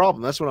that's the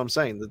problem. That's what I'm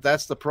saying.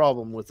 That's the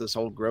problem with this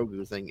whole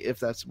Grogu thing. If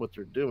that's what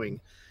they're doing,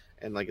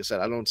 and like I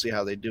said, I don't see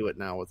how they do it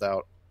now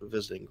without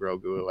visiting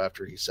Grogu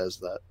after he says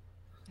that.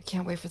 I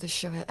can't wait for the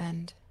show to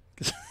end.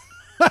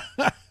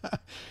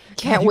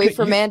 Can't wait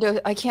for Mando.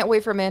 I can't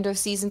wait for Mando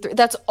season 3.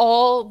 That's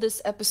all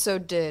this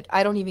episode did.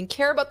 I don't even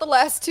care about the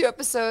last 2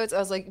 episodes. I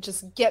was like,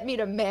 just get me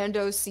to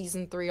Mando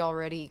season 3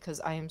 already,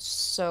 because I am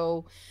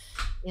so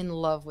in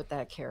love with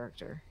that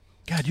character.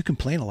 God, you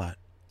complain a lot.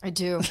 I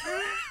do.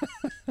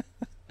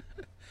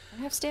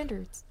 I have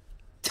standards.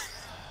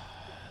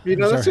 You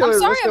know, I'm sorry.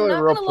 I'm not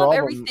going to love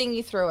everything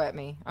you throw at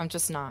me. I'm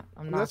just not.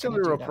 That's the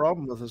only real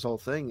problem with this whole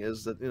thing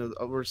is that, you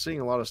know, we're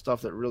seeing a lot of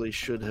stuff that really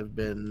should have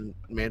been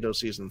Mando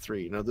season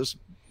 3. You know, this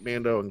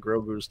Mando and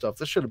Grogu stuff,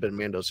 this should have been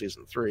Mando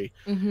season 3,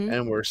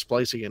 and we're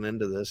splicing it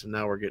into this, and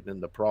now we're getting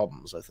into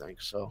problems, I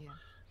think. So,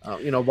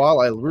 you know,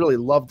 while I really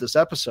loved this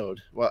episode,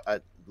 I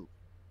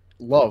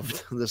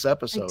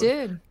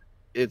did.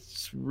 It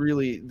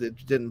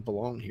didn't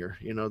belong here.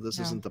 You know, this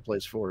isn't the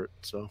place for it.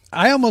 So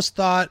I almost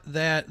thought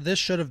that this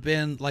should have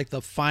been like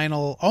the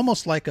final,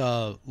 almost like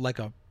an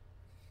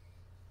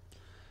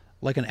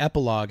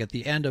epilogue at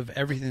the end of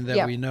everything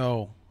that we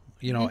know,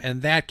 you know,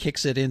 and that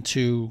kicks it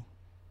into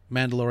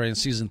Mandalorian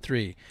season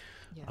 3.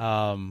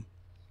 Yeah.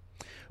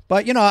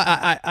 But you know,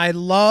 I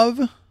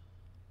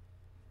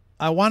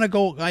want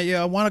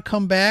to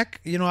come back,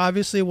 you know,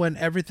 obviously when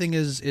everything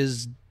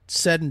is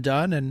said and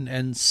done,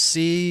 and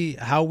see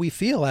how we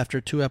feel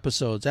after 2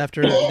 episodes,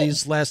 after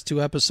these last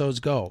 2 episodes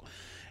go,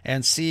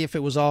 and see if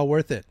it was all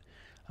worth it.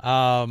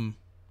 I'd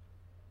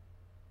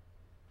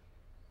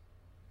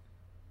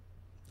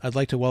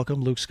like to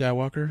welcome Luke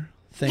Skywalker.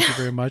 Thank you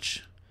very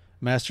much,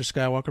 Master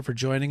Skywalker, for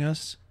joining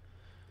us.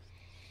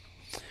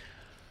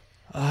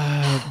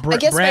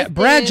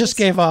 Brad just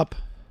gave up.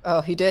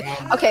 Oh, he did?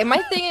 Okay,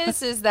 my thing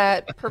is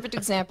that perfect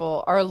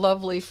example, our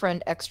lovely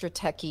friend Extra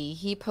Techie,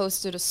 he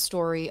posted a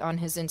story on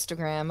his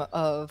Instagram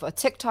of a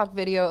TikTok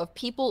video of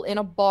people in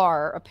a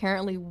bar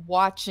apparently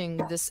watching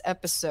this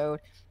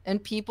episode,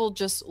 and people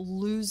just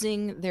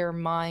losing their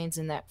minds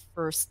in that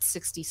first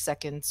 60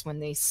 seconds when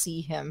they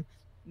see him,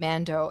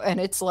 Mando. And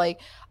it's like,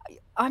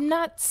 I'm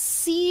not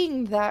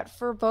seeing that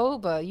for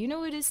Boba. You know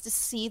what it is to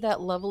see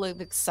that level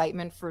of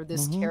excitement for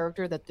this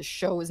character that the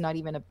show is not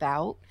even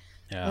about?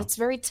 Yeah. That's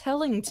very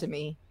telling to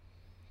me.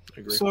 I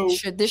agree. So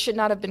This should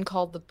not have been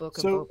called the Book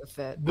of Boba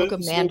Fett. Book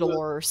of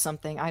Mandalore or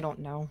something. I don't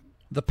know.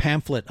 The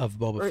pamphlet of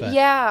Boba Fett.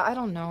 Yeah, I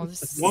don't know.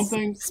 One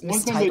thing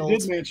they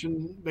did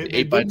mention, they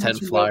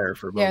 8x10 flyer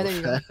for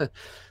Boba Fett.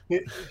 There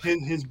you go.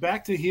 His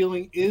back to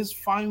healing is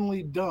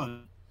finally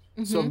done.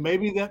 Mm-hmm. So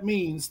maybe that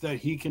means that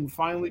he can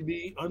finally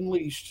be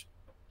unleashed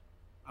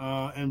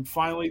and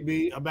finally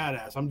be a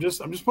badass. I'm just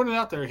putting it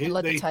out there.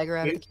 Let the tiger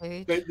out of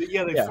the cage.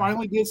 They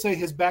finally did say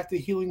his back to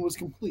healing was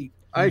complete.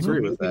 I agree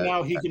with that.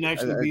 Now he can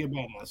actually be a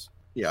badass.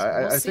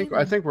 Yeah, I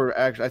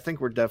think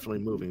we're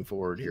definitely moving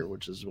forward here,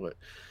 which is what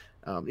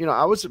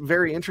I was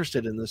very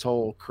interested in this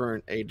whole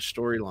current age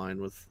storyline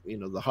with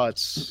the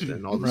Hutts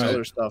and all this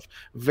other stuff.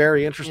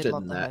 Very interested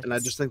in that, and I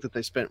just think that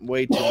they spent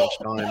way too much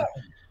time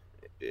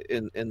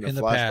in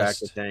the flashback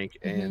to Tank,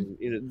 and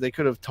they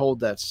could have told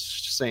that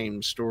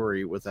same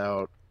story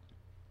without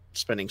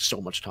spending so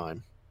much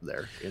time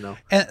there,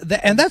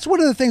 and that's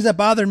one of the things that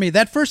bothered me.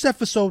 That first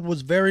episode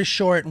was very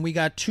short, and we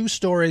got 2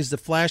 stories: the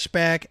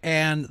flashback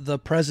and the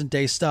present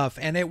day stuff.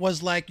 And it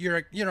was like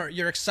your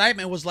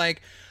excitement was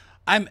like,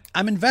 I'm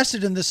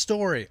invested in this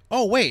story.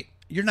 Oh wait,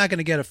 you're not going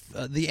to get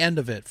the end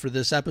of it for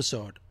this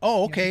episode.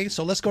 Oh, okay,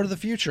 so let's go to the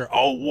future.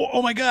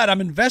 Oh my God,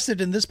 I'm invested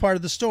in this part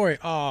of the story.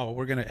 Oh,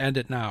 we're going to end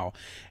it now.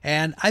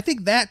 And I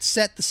think that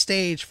set the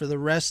stage for the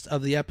rest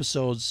of the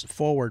episodes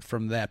forward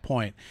from that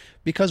point,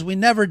 because we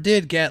never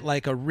did get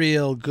like a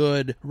real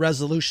good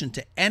resolution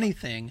to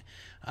anything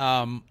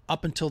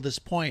up until this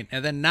point.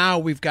 And then now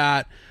we've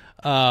got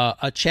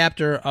a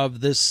chapter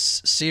of this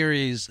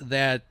series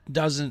that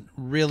doesn't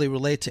really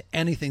relate to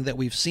anything that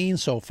we've seen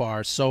so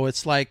far. So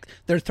it's like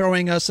they're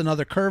throwing us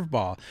another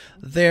curveball.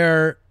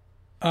 They're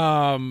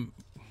I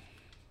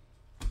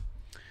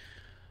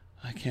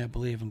can't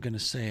believe I'm going to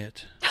say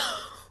it.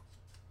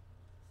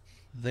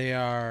 They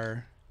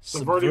are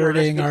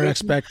subverting our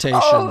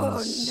expectations.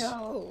 Oh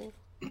no.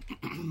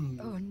 Oh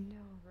no,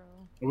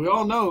 bro. We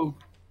all know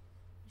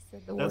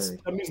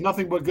that means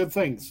nothing but good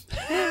things.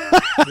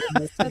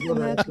 That's the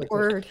magic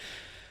word.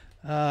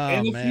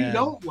 And if you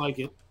don't like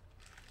it,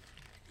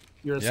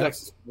 you're a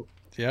sexist.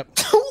 Yep.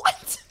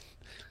 What?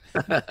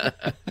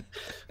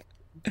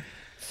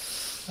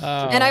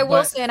 And I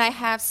will say, and I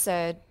have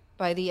said,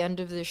 by the end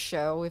of this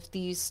show, if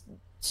these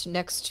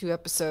next 2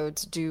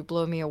 episodes do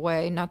blow me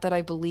away, not that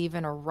I believe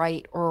in a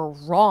right or a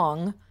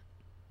wrong,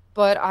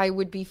 but I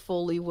would be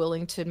fully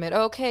willing to admit,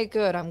 okay,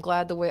 good. I'm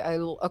glad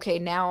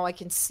now I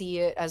can see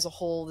it as a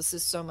whole. This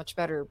is so much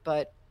better,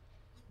 but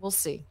we'll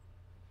see.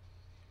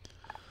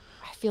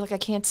 I feel like I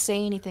can't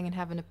say anything and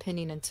have an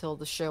opinion until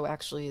the show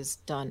actually is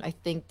done. I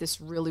think this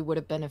really would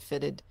have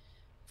benefited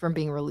from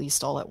being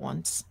released all at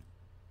once.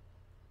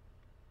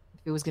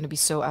 If it was going to be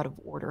so out of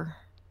order.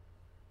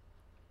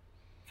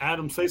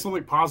 Adam, say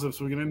something positive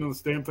so we can end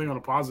this damn thing on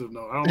a positive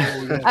note. I don't know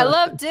what we're going to I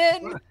loved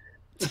it.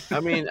 I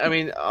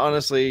mean,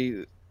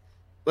 honestly,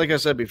 like I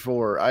said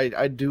before,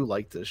 I do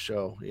like this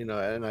show, and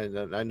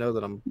I know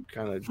that I'm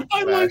kind of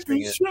I like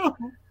this show.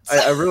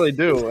 I really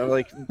do. I'm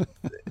like,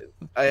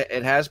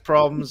 it has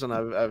problems, and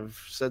I've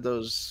said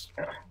those,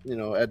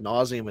 ad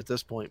nauseum at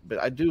this point. But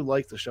I do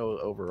like the show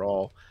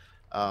overall.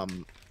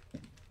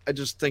 I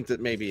just think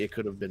that maybe it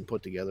could have been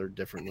put together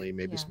differently.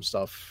 Maybe some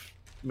stuff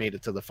made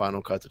it to the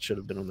final cut that should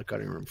have been on the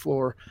cutting room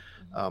floor.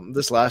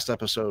 This last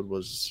episode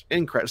was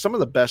incredible. Some of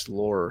the best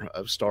lore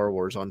of Star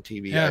Wars on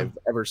TV I've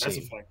ever seen.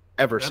 Seen.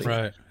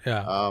 Right.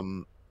 Yeah.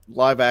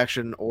 Live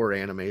action or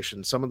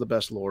animation. Some of the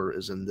best lore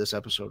is in this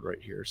episode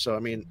right here. So, I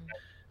mean,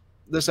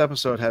 this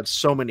episode had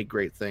so many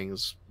great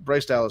things.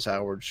 Bryce Dallas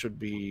Howard should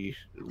be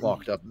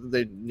locked up.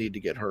 They need to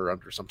get her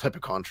under some type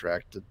of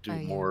contract to do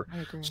more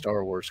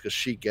Star Wars, because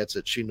she gets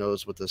it. She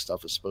knows what this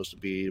stuff is supposed to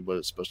be, what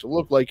it's supposed to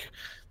look like,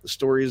 the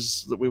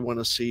stories that we want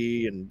to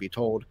see and be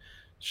told.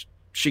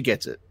 She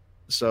gets it.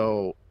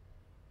 So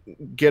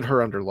get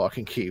her under lock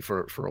and key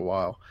for a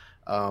while.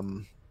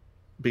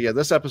 But yeah,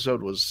 this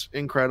episode was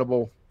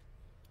incredible.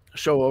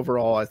 Show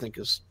overall, I think,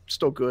 is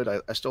still good.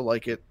 I still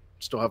like it.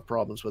 Still have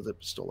problems with it,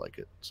 but still like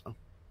it. So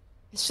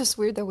it's just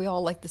weird that we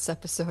all like this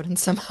episode and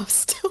somehow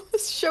still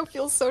this show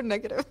feels so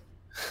negative.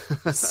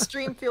 The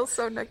stream feels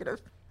so negative.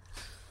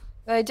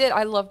 But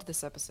I loved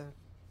this episode.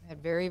 I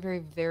had very, very,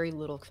 very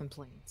little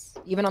complaints,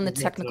 even on the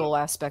technical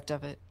aspect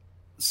of it.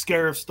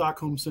 Scare of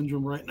Stockholm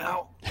Syndrome right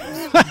now.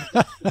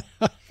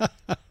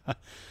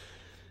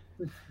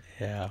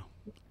 Yeah.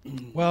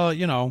 Well,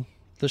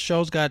 the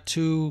show's got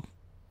two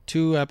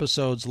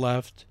episodes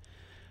left.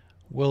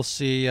 We'll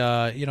see.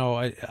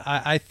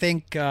 I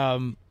think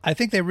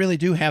they really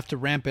do have to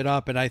ramp it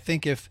up, and I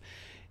think if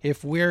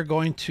we're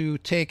going to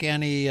take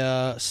any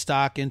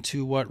stock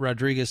into what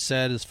Rodriguez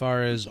said as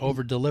far as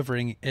over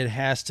delivering, it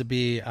has to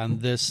be on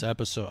this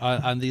episode,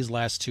 on these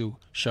last 2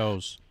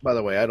 shows. By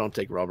the way, I don't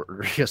take Robert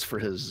Rodriguez for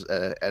his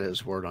at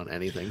his word on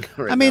anything.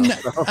 Right I mean, now,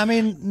 so. I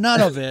mean,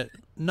 none of it,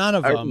 none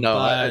of them. No,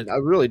 but... I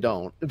really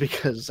don't,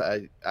 because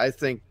I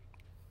think,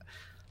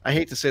 I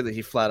hate to say that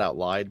he flat out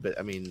lied, but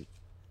I mean,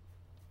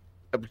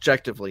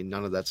 objectively,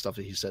 none of that stuff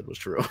that he said was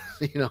true.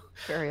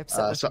 Very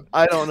upset. So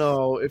I don't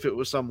know if it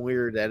was some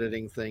weird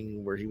editing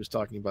thing where he was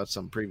talking about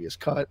some previous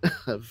cut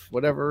of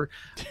whatever.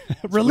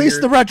 Release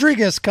the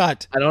Rodriguez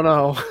cut. I don't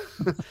know.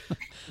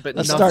 But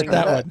let's start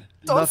that one.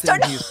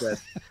 Nothing he said.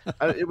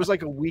 It was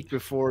like a week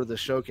before the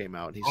show came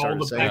out. He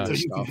started saying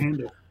this stuff,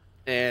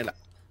 and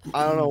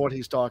I don't know what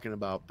he's talking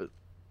about, but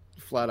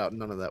flat out,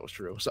 none of that was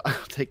true. So I'll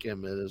take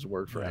him at his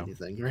word for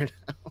anything right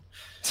now.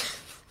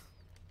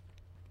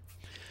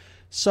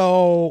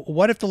 So,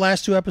 what if the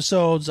last 2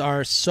 episodes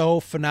are so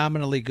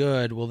phenomenally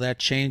good? Will that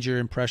change your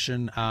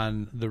impression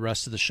on the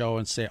rest of the show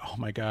and say, "Oh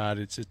my God,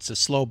 it's a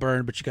slow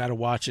burn, but you got to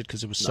watch it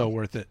because it was so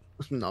worth it"?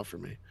 Not for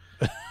me.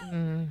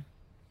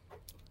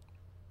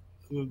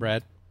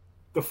 Brad,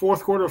 the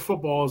fourth quarter of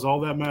football is all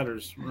that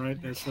matters,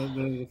 right?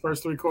 The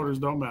first 3 quarters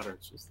don't matter.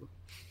 It's just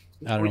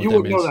I don't know. You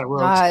would know that,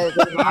 Rhodes.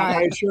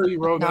 I assure you,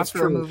 Rhodes. That's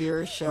true. Not for a movie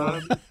or a show.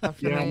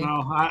 Yeah,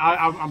 no.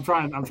 I'm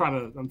trying to. I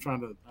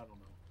don't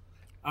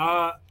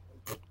know.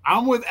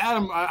 I'm with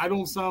Adam. I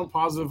don't sound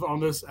positive on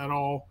this at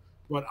all,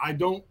 but I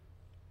don't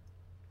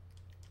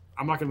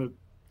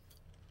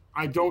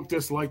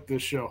dislike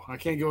this show. I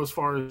can't go as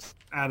far as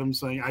Adam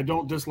saying I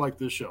don't dislike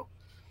this show.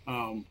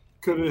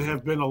 Could it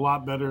have been a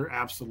lot better?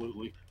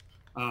 Absolutely.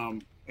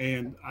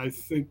 And I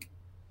think,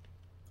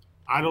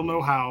 I don't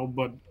know how,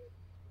 but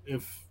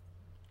if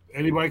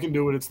anybody can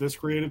do it, it's this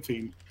creative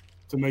team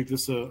to make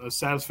this a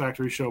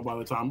satisfactory show by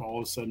the time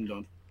all is said and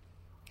done.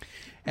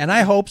 And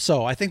I hope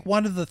so. I think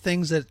one of the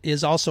things that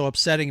is also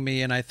upsetting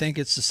me, and I think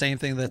it's the same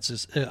thing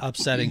that's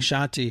upsetting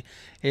Shanti,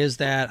 is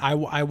that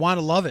I want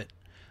to love it.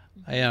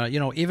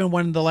 Even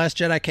when The Last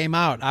Jedi came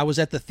out, I was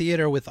at the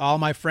theater with all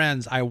my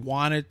friends. I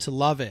wanted to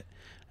love it.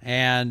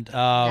 And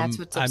that's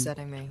what's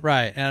upsetting me.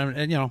 Right.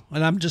 And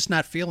I'm just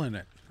not feeling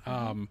it.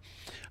 I'm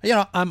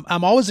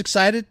always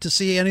excited to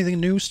see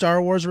anything new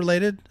Star Wars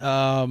related.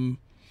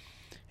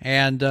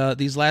 And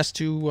these last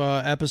 2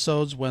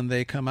 episodes, when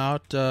they come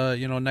out,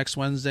 next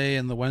Wednesday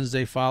and the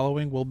Wednesday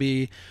following, we'll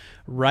be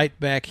right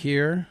back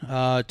here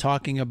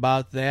talking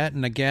about that.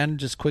 And again,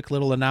 just quick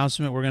little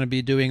announcement: we're going to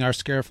be doing our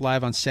Scarif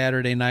Live on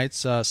Saturday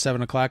nights,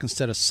 7 o'clock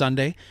instead of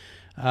Sunday,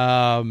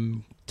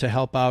 to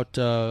help out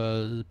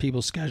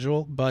people's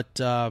schedule. But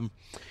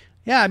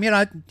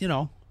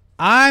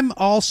I'm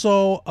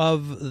also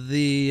of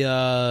the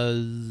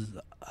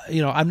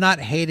I'm not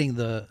hating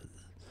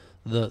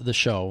the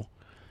show.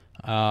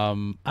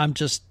 I'm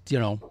just,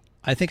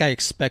 I think I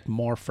expect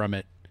more from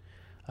it,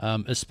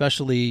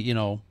 especially,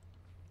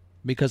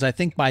 because I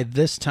think by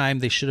this time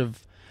they should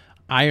have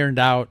ironed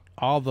out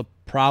all the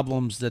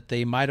problems that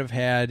they might have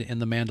had in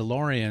The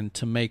Mandalorian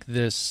to make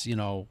this,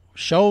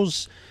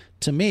 shows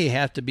to me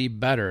have to be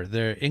better.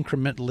 They're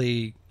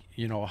incrementally,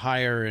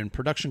 higher in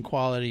production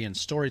quality and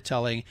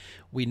storytelling.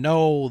 We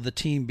know the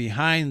team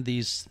behind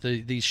these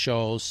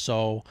shows,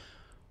 so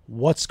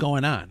what's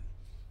going on?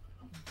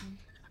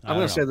 I'm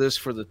going to say this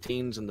for the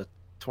teens and the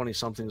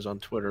 20-somethings on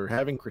Twitter.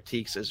 Having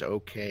critiques is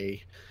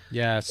okay.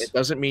 Yes. It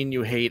doesn't mean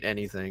you hate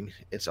anything.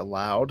 It's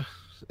allowed,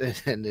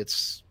 and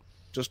it's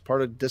just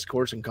part of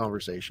discourse and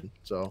conversation.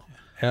 So,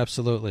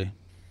 absolutely.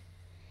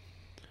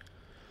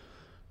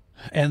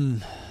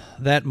 And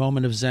that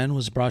moment of Zen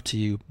was brought to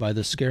you by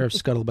the Scarif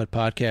Scuttlebutt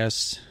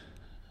podcast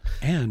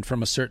and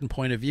From a Certain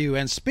Point of View.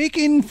 And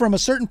speaking from a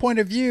certain point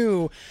of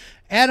view,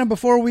 Adam,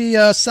 before we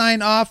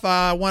sign off,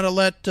 I want to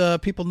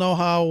let people know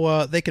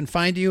how they can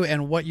find you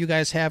and what you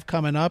guys have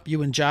coming up,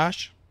 you and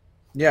Josh.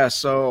 Yeah,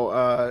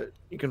 so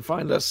you can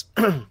find us,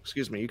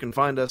 you can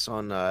find us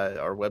on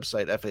our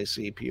website,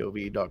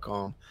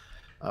 facpov.com.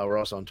 We're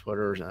also on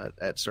Twitter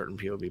at Certain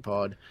POV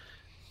Pod.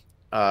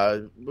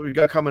 We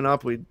got coming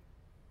up, a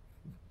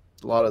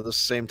lot of the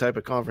same type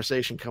of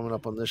conversation coming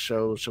up on this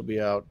show. She'll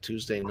be out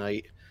Tuesday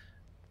night.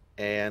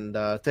 And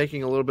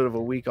taking a little bit of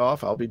a week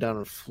off. I'll be down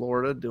in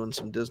Florida doing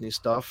some Disney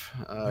stuff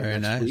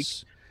next week.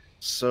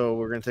 So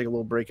we're going to take a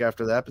little break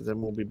after that, but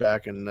then we'll be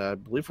back. And I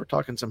believe we're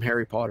talking some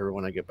Harry Potter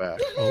when I get back.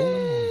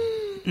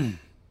 Oh.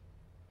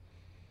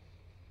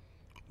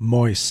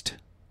 Moist.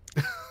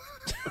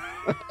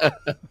 I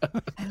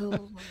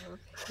love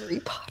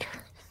Harry Potter.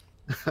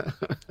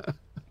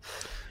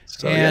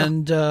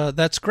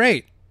 That's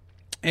great.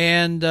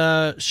 And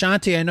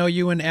Shanti, I know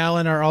you and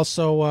Alan are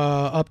also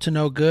up to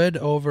no good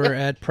over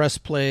at Press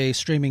Play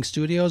Streaming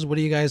Studios. What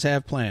do you guys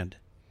have planned?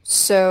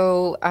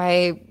 So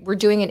we're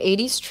doing an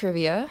 80s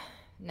trivia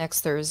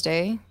next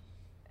Thursday.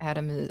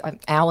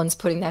 Alan's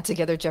putting that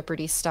together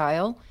Jeopardy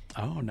style.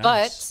 Oh,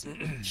 nice.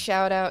 But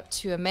shout out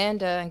to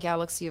Amanda and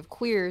Galaxy of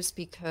Queers,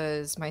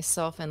 because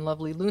myself and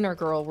lovely Lunar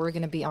Girl, we're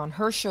going to be on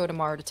her show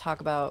tomorrow to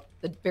talk about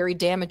the very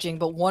damaging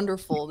but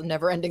wonderful The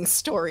Never-Ending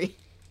Story.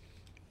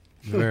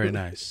 Very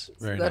nice.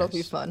 Very That'll nice.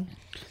 be fun.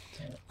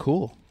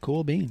 Cool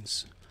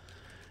beans.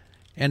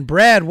 And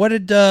Brad, what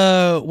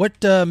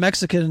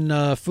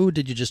Mexican food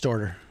did you just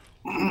order?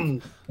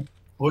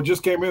 Well, it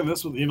just came in.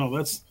 This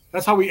was,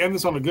 that's how we end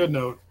this on a good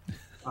note.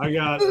 I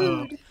got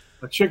a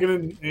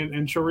chicken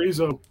and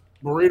chorizo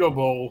burrito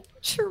bowl.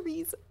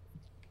 Chorizo.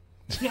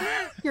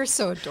 You're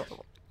so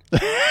adorable.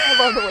 I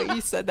love the way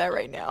you said that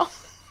right now.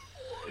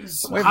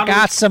 We've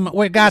got some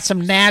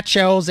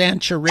nachos and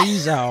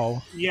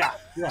chorizo. Yeah.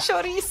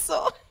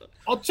 Chorizo.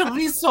 Oh,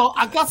 chorizo.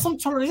 I got some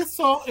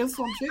chorizo and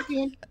some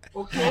chicken.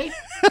 Okay.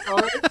 All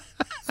right.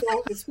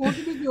 So it's going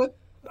to be good.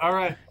 All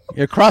right.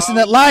 You're crossing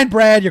that line,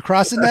 Brad. You're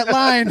crossing that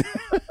line.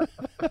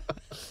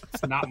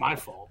 It's not my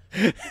fault.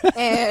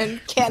 And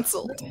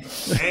canceled.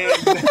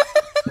 And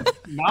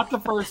not the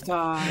first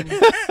time.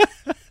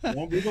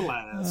 Won't be the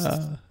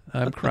last.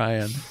 I'm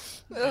crying.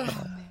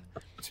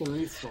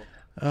 Chorizo.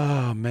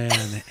 Oh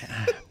man.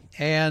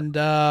 And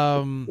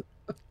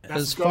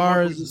as good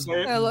far one. as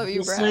I love you,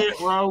 Just Brad. say it,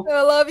 bro.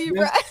 I love you,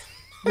 Brad.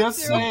 Just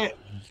say it.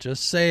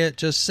 just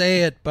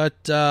say it.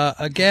 But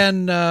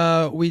again,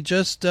 we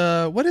just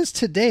what is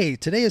today?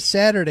 Today is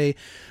Saturday.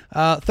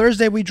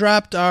 Thursday we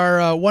dropped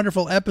our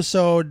wonderful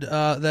episode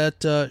that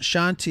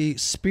Shanti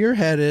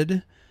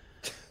spearheaded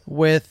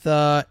with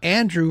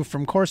Andrew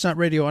from Coruscant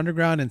Radio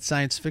Underground and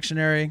Science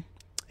Fictionary.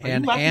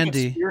 And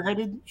Andy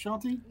spearheaded,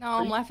 Shanti? No,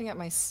 I'm laughing at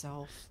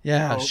myself.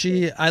 Yeah, Oh,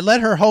 okay. I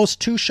let her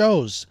host 2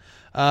 shows.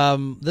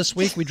 This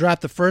week we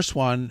dropped the first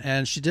one,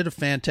 and she did a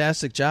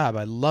fantastic job.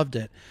 I loved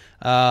it.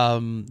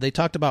 They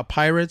talked about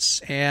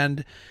pirates,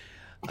 and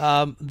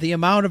the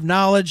amount of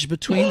knowledge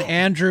between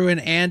Andrew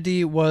and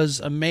Andy was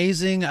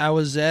amazing. I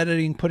was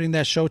putting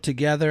that show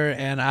together,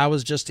 and I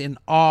was just in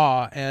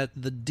awe at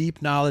the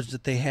deep knowledge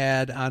that they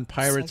had on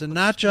pirates, and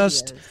not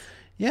just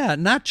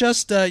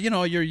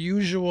your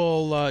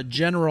usual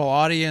general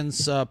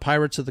audience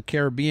Pirates of the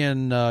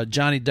Caribbean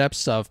Johnny Depp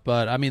stuff,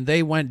 but I mean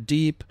they went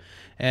deep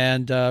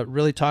and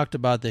really talked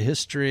about the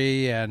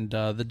history and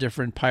the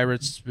different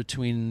pirates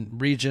between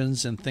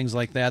regions and things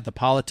like that, the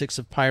politics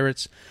of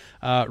pirates.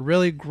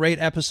 Really great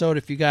episode.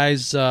 If you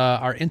guys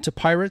are into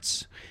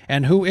pirates,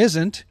 and who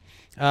isn't,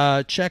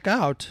 check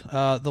out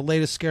the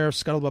latest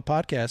Scarif Scuttlebutt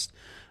podcast.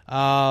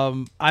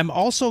 I'm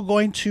also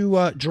going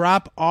to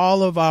drop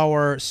all of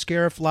our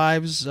Scarif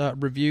Lives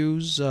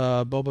reviews,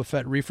 Boba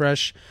Fett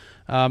Refresh,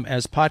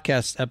 as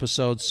podcast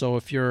episodes. So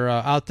if you're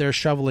out there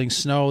shoveling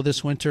snow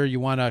this winter, you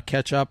want to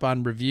catch up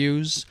on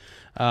reviews,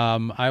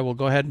 I will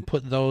go ahead and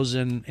put those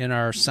in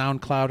our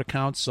SoundCloud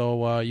account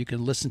so you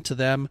can listen to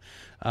them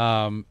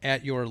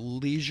at your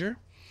leisure.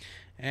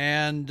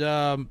 And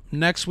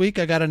next week,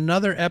 I got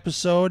another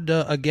episode.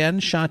 Again,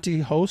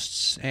 Shanti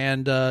hosts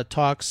and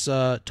talks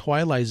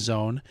Twilight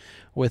Zone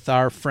with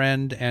our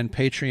friend and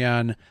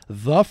Patreon,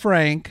 The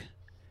Frank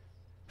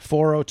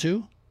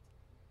 402.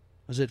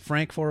 Was it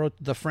Frank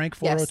 402? The Frank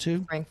 402? Yes,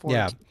 Frank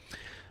 402.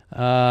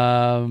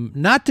 Yeah.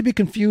 Not to be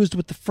confused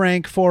with the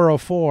Frank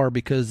 404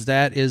 because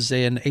that is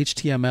an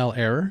HTML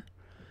error.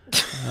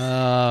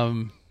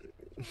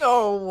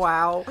 Oh,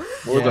 wow.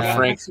 Or the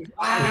Frank.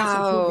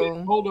 Wow.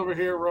 Getting cold over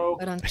here, Ro.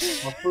 My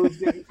food's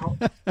getting cold.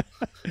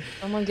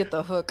 Someone get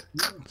the hook.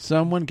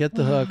 Someone get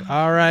the hook.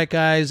 All right,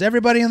 guys.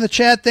 Everybody in the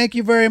chat, thank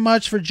you very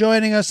much for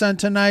joining us on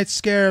tonight's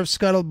Scarif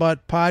Scuttlebutt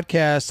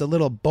podcast, a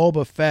little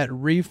Boba Fett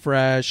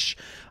refresh.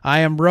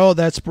 I am Ro,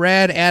 that's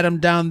Brad, Adam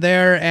down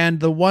there,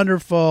 and the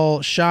wonderful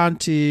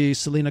Shanti,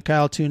 Selena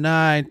Kyle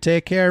 29.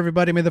 Take care,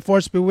 everybody. May the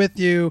Force be with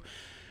you.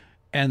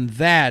 And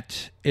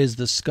that is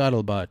the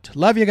Scuttlebutt.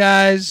 Love you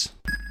guys.